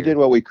 least the we did gear.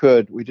 what we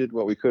could. We did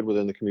what we could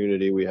within the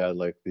community. We had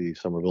like the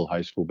Somerville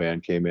High School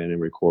band came in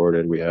and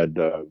recorded. We had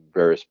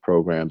various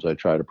programs. I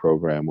tried a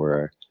program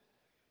where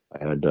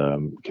I had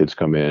kids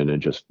come in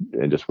and just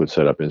would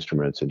set up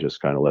instruments and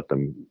just kind of let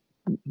them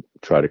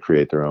try to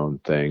create their own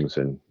things,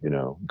 and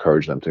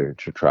encourage them to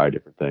try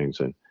different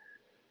things. And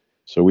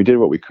so we did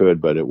what we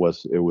could, but it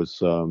was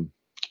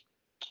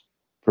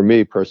for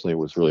me personally, it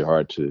was really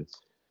hard to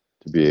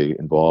be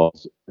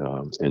involved,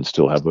 and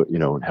still have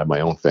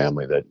my own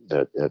family that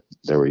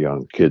they were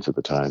young kids at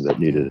the time that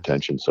needed Yeah.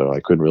 attention, so I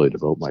couldn't really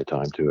devote my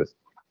time to it.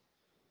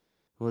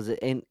 Was it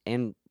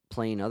and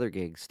playing other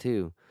gigs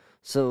too?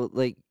 So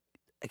like,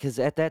 because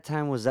at that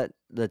time was that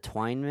the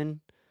Twineman?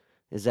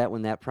 Is that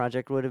when that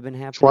project would have been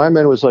happening?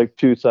 Twyman was like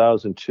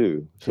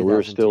 2002, so Two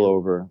thousand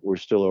two. we're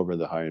still over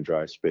the High and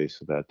Dry space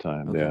at that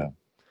time. Okay. Yeah.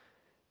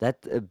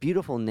 That's a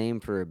beautiful name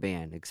for a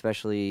band,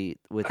 especially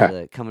with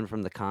coming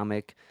from the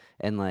comic,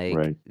 and like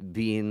Right.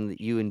 being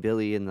you and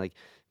Billy, and like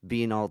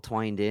being all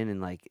twined in,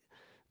 and like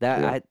that.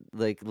 Yeah. I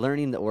like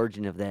learning the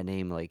origin of that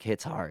name like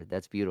hits hard.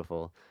 That's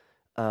beautiful.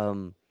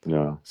 Um,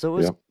 Yeah. so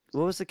Yeah.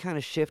 what was the kind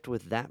of shift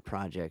with that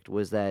project?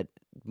 Was that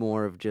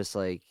more of just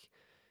like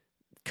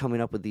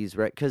coming up with these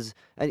because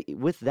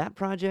with that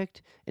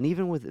project, and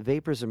even with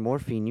Vapors and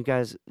Morphine, you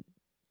guys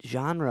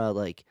genre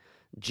like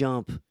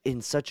jump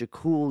in such a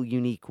cool,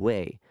 unique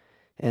way.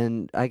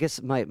 And I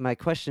guess my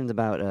question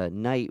about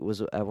Night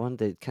was I wanted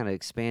to kind of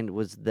expand.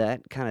 Was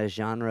that kind of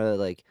genre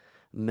like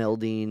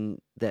melding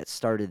that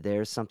started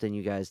there something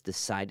you guys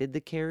decided to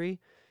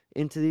carry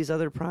into these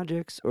other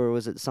projects, or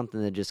was it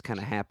something that just kind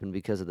of happened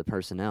because of the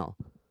personnel?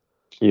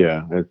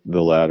 Yeah,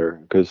 the latter.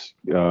 Because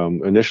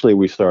initially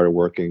we started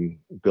working.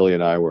 Billy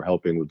and I were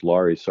helping with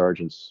Laurie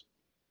Sargent's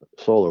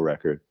solo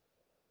record,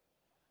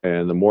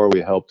 and the more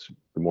we helped,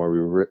 the more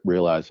we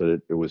realized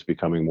that it was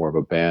becoming more of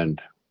a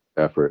band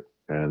effort,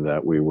 and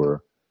that we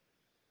were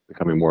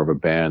becoming more of a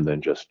band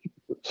than just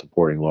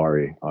supporting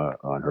Laurie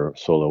on her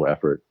solo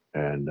effort.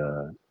 And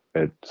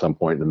at some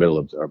point in the middle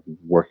of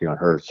working on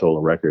her solo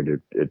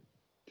record, it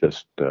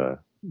just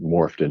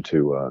morphed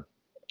into,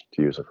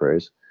 to use a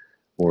phrase,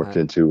 morphed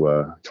into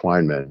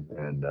Twinemen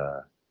and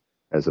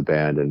as a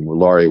band. And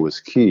Laurie was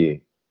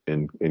key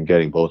in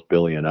getting both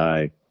Billy and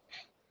I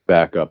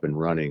back up and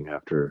running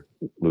after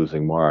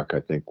losing Mark. I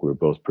think we were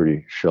both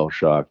pretty shell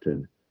shocked,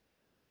 and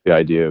the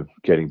idea of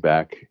getting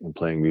back and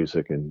playing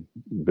music, and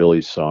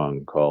Billy's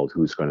song called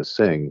 "Who's Gonna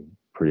Sing"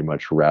 pretty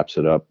much wraps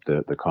it up.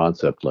 The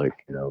concept, like,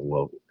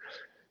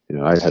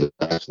 I had a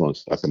saxophone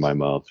stuck in my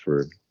mouth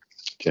for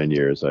 10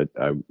 years.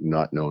 I'm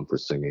not known for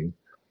singing.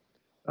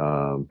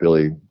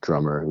 Billy,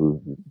 drummer,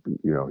 who,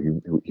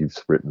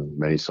 he's written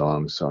many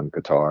songs on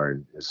guitar,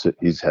 and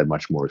he's had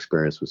much more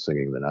experience with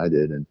singing than I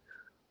did. And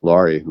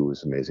Laurie, who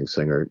was an amazing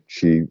singer,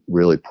 she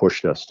really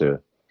pushed us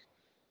to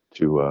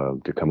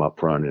come up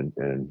front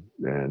and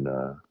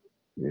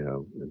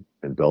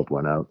belt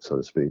one out, so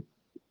to speak.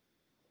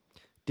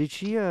 Did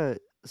she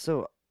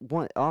so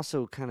one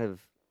also kind of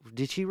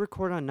did she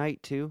record on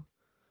Night too?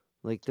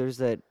 Like there's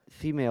that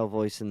female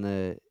voice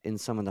in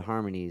some of the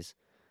harmonies.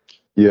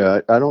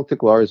 Yeah, I don't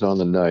think Laurie's on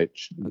the Night.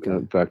 Okay.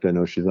 In fact, I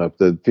know she's not.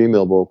 The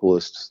female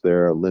vocalists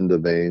there, Linda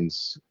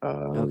Baines,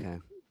 Okay.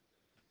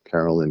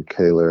 Carolyn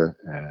Kaler,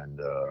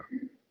 and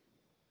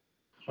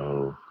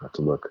I have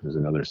to look. There's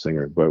another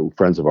singer, but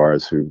friends of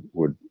ours who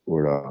would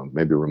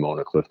maybe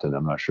Ramona Clifton.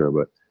 I'm not sure,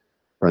 but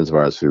friends of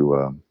ours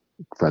who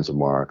friends of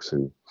Mark's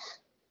who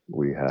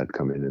we had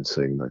come in and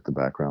sing like the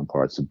background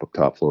parts, the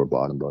top floor,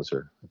 bottom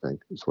buzzer. I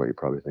think is what you're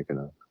probably thinking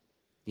of.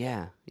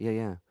 Yeah.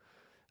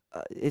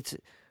 It's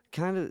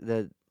kind of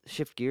the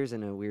shift gears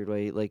in a weird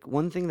way. Like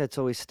one thing that's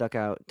always stuck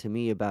out to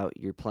me about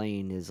your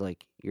playing is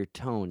like your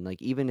tone.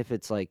 Like even if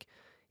it's like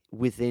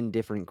within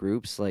different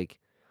groups, like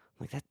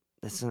that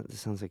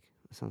sounds like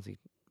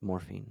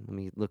Morphine. Let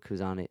me look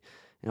who's on it.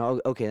 And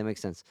okay, that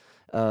makes sense.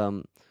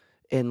 And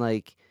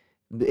like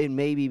it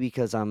may be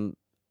because I'm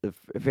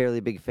a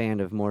fairly big fan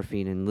of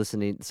Morphine and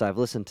listening, so I've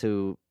listened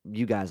to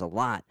you guys a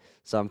lot.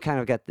 So I'm kind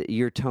of got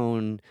your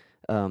tone,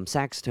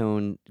 sax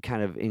tone,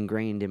 kind of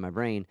ingrained in my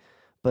brain.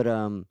 But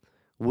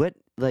what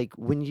like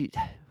when you,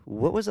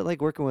 what was it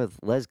like working with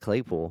Les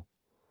Claypool?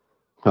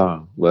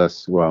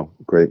 Les, well,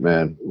 great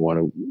man, one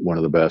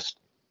of the best.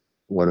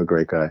 What a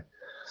great guy.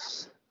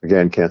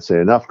 Again, can't say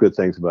enough good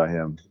things about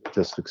him.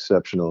 Just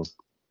exceptional,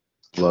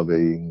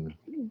 loving,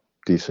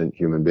 decent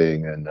human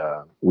being. And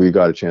we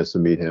got a chance to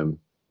meet him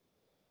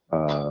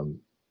um,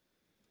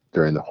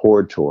 during the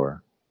Horde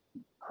tour,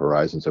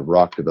 Horizons of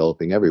Rock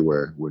Developing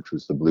Everywhere, which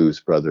was the Blues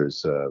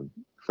Brothers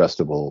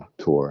festival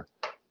tour.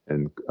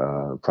 And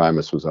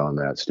Primus was on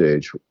that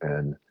stage.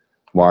 And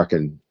Mark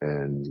and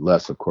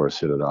Les, of course,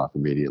 hit it off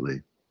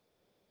immediately.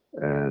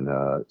 And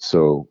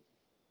so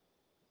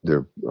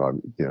they're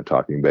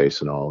talking bass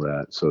and all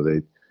that. So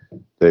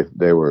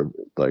they were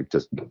like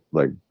just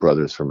like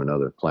brothers from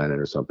another planet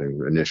or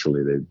something.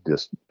 Initially, they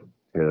just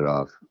hit it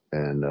off,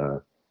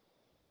 and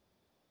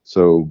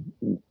so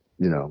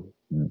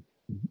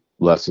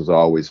Les has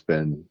always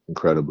been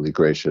incredibly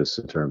gracious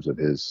in terms of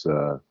his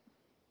the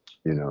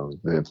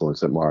influence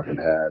that Mark had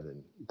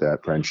and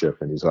that friendship,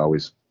 and he's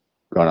always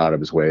gone out of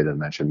his way to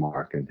mention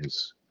Mark in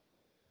his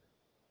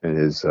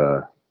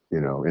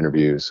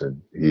interviews,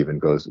 and he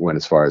even went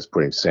as far as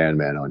putting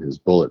Sandman on his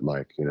bullet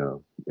mic,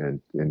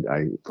 and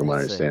I, from what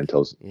I understand,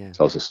 tells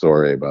a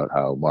story about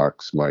how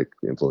Mark's mic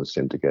influenced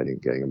him to getting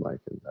a mic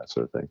and that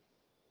sort of thing.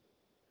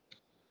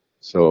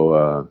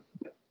 So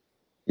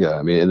yeah,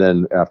 I mean, and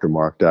then after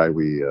Mark died,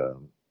 we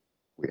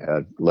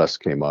had Les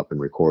came up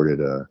and recorded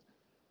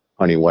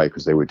Honey White,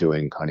 because they were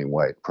doing Honey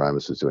White.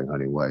 Primus was doing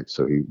Honey White,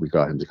 so we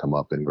got him to come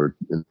up, and we're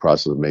in the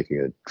process of making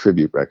a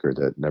tribute record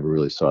that never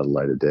really saw the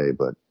light of day,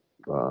 but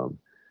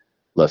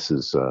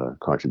Les's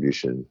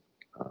contribution,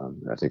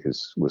 I think,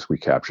 was we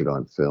captured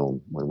on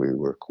film when we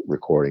were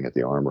recording at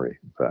the Armory,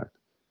 in fact.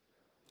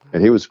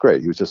 And he was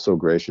great. He was just so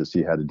gracious.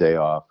 He had a day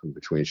off in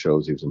between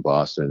shows. He was in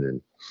Boston,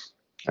 and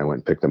I went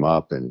and picked him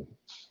up, and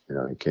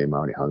he came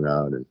out, he hung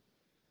out, and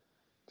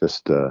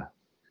just the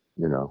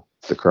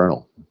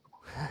Colonel.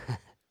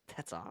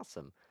 That's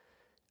awesome.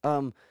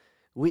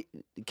 We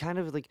kind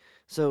of like,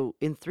 so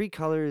in Three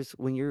Colors,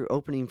 when you're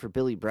opening for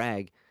Billy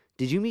Bragg,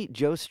 did you meet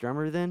Joe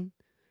Strummer then?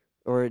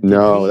 Or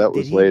no, that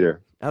was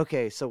later.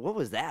 Okay, so what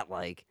was that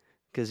like?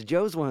 Because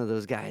Joe's one of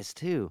those guys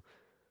too.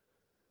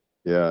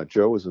 Yeah,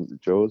 Joe was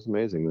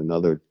amazing.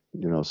 Another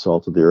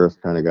salt of the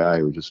earth kind of guy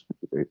who just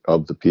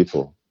of the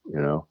people.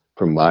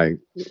 From my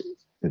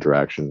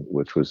interaction,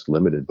 which was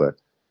limited,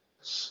 but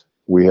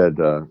we had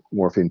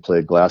Morphine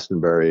played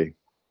Glastonbury.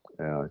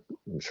 I'm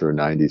sure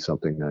 90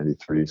 something,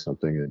 93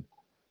 something,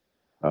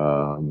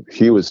 and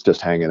he was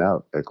just hanging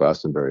out at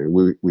Glastonbury.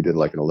 We did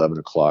like an 11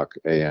 o'clock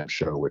a.m.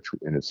 show, which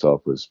in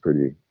itself was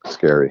pretty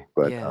scary.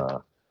 But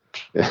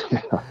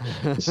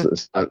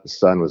the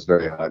sun was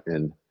very hot,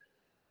 and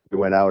we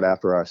went out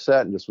after our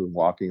set and just was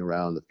walking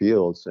around the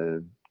fields.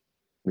 And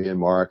me and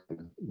Mark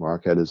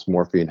had his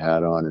Morphine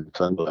hat on and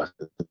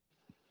sunglasses.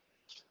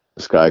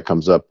 this guy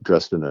comes up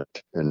dressed in a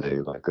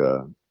like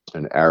a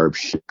an Arab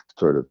chic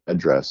sort of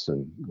headdress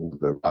and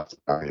the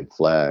Rastafarian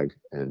flag,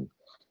 and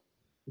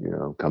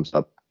comes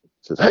up,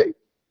 says, "Hey,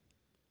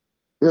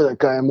 you're that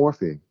guy on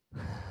morphine."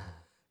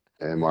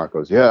 And Mark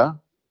goes, "Yeah."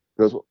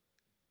 He goes, well,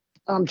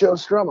 "I'm Joe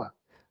Strummer.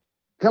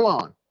 Come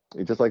on."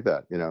 Just like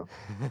that.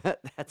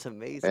 That's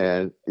amazing.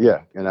 And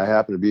yeah, and I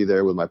happened to be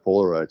there with my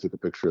Polaroid. I took a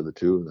picture of the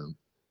two of them,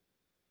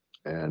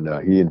 and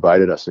he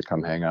invited us to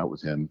come hang out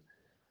with him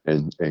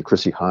and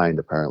Chrissy Hind,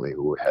 apparently,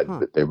 who had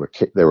Huh. they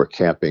were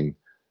camping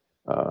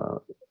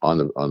on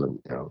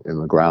the in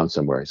the ground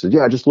somewhere. He said,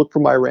 "Yeah, just look for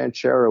my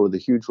ranchero with a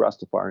huge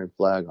Rastafarian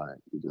flag on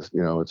it.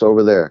 It's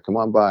over there. Come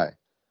on by."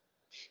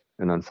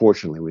 And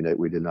unfortunately,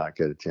 we did not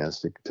get a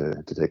chance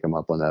to take him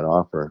up on that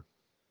offer.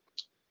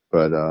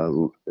 But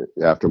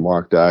after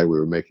Mark died, we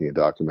were making a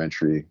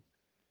documentary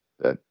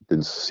that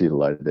didn't see the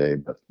light of day.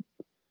 But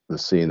the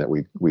scene that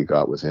we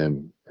got with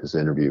him, his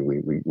interview,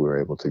 we were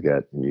able to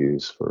get and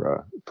use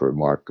for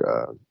Mark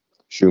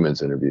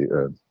Schumann's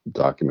interview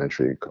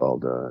documentary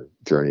called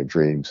Journey of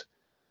Dreams,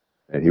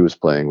 and he was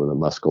playing with the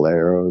Yeah.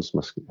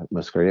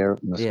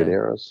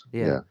 Muscaderos.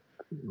 Yeah. Yeah,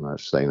 I'm not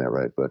saying that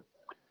right, but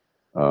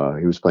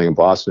he was playing in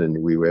Boston,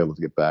 and we were able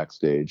to get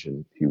backstage,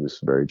 and he was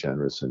very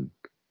generous and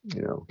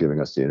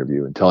giving us the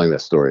interview and telling that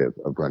story of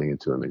running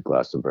into him in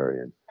Glastonbury.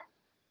 And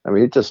I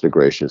mean, he's just a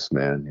gracious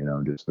man,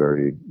 just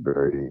very,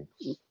 very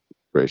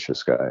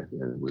gracious guy,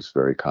 and was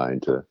very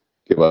kind to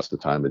give us the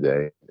time of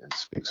day and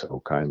speak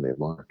so kindly of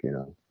Mark.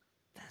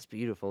 That's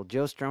beautiful.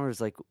 Joe Strummer's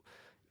like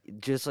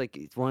just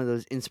like one of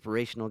those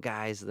inspirational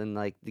guys. Then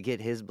like to get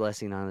his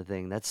blessing on the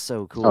thing. That's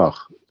so Oh, cool.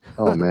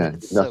 oh man,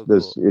 That's nothing.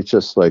 so cool. It's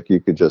just like you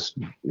could just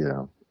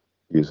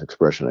use an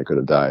expression. I could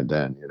have died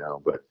then,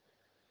 but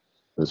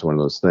it was one of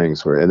those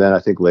things where. And then I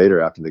think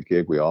later after the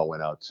gig, we all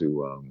went out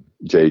to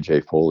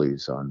J.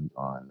 Foley's on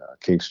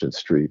Kingston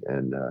Street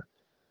and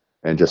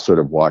just sort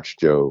of watched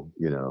Joe,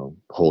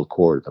 hold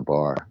court at the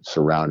bar,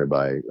 surrounded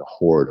by a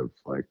horde of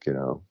like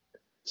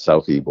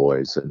Southie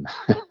boys, and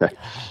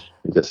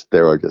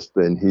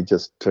and he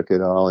just took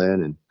it all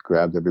in and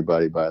grabbed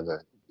everybody by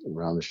the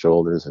around the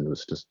shoulders, and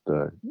was just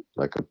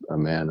like a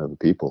man of the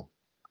people.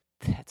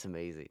 That's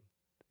amazing.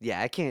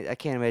 Yeah, I can't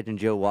imagine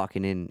Joe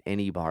walking in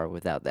any bar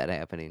without that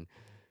happening.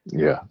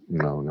 Yeah,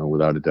 no, no,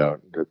 without a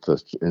doubt.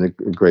 And a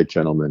great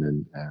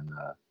gentleman, and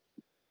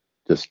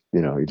just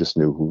he just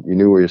knew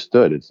where he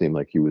stood. It seemed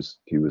like he was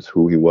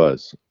who he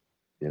was.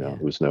 Yeah. There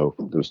was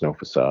no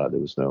facade. There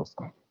was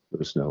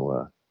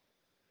no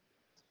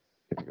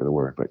I can't think of the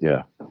word, but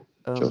yeah, Joe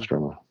Um.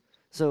 Strummer.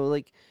 So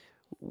like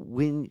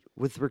when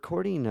with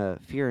recording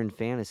Fear and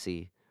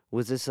Fantasy,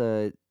 was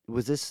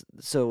this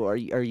so are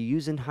you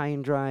using high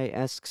and dry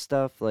esque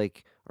stuff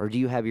like or do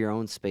you have your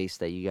own space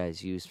that you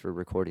guys use for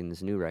recording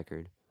this new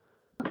record?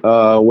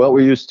 Well,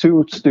 we used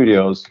two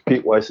studios: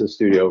 Pete Weiss's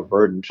studio,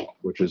 Verdant,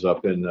 which is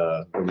up in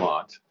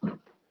Vermont,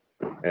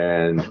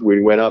 and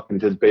we went up and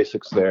did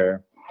basics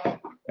there,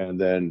 and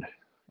then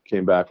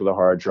came back with a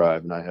hard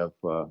drive. And I have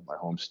my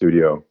home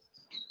studio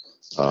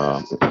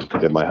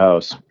at my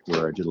house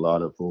where I did a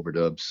lot of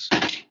overdubs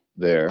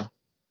there,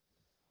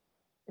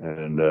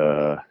 and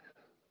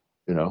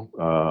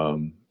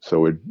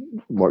so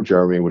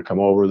Jeremy would come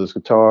over with his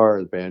guitar,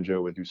 his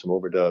banjo, would do some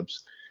overdubs,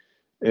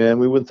 and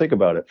we wouldn't think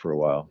about it for a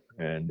while,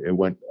 and it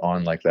went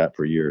on like that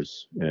for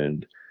years,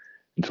 and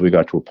until we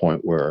got to a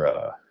point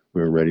where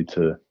we were ready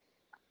to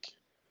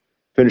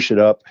finish it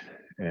up.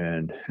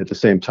 And at the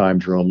same time,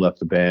 Jerome left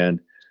the band,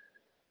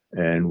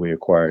 and we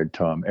acquired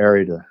Tom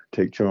Airy to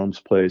take Jerome's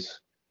place.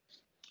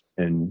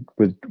 And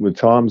with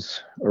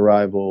Tom's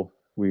arrival,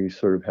 we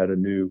sort of had a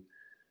new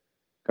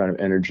kind of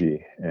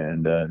energy,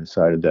 and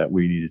decided that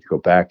we needed to go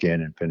back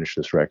in and finish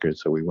this record.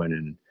 So we went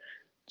in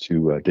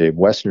to Dave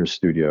Wessner's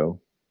studio,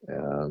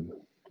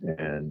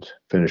 and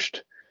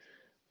finished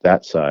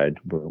that side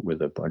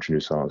with a bunch of new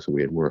songs that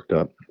we had worked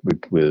up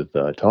with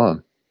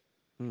Tom.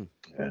 Hmm.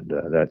 And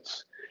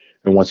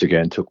and once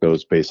again took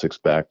those basics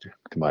back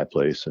to my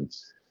place and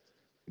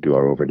do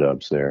our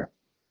overdubs there.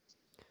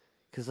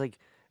 Cuz like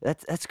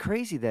that's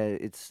crazy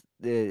that it's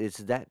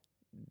that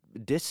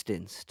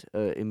distanced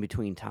in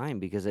between time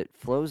because it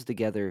flows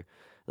together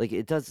like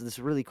it does this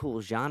really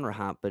cool genre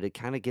hop but it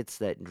kind of gets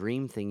that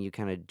dream thing you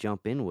kind of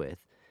jump in with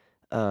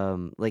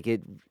like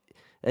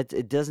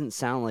it doesn't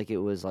sound like it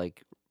was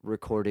like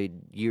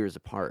recorded years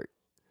apart.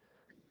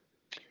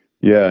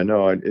 Yeah,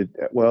 no,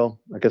 well,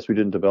 I guess we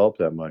didn't develop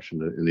that much in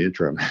the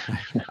interim.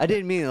 I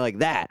didn't mean it like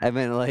that. I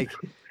meant like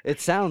it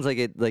sounds like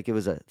it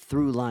was a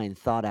through line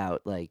thought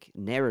out like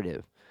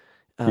narrative.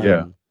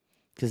 Yeah. Um,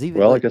 because even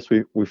Well, I like guess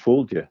we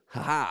fooled you,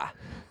 haha.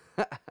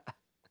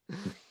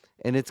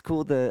 And it's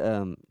cool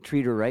the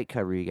treat her right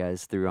cover you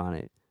guys threw on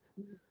it.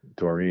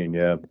 Doreen.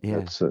 Yeah,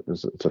 Yeah. it's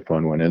a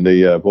fun one, and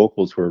the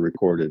vocals were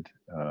recorded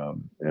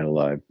in a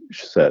live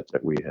set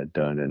that we had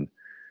done,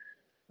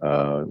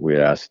 and we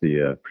asked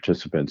the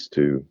participants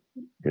to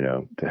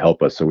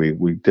help us. So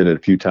we did it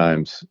a few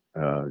times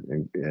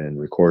and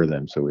recorded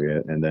them.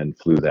 And then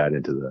flew that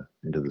into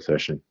the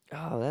session.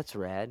 Oh, that's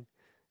rad.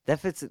 That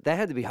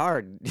had to be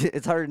hard.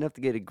 It's hard enough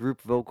to get a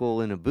group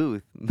vocal in a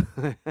booth.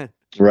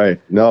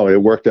 Right. No,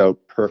 it worked out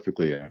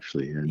perfectly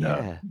actually, and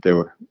Yeah,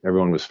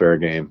 everyone was fair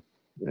game,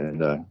 and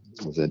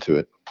was into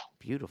it.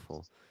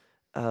 beautiful.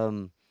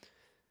 Um,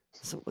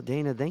 so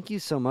Dana, thank you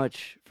so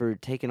much for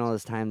taking all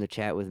this time to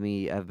chat with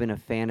me. I've been a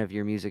fan of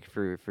your music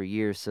for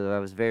years, so I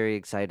was very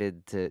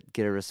excited to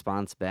get a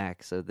response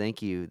back. So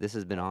thank you. This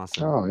has been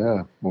awesome. Oh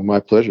yeah. Well, my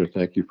pleasure.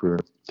 Thank you for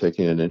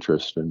taking an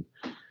interest, and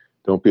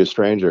don't be a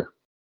stranger.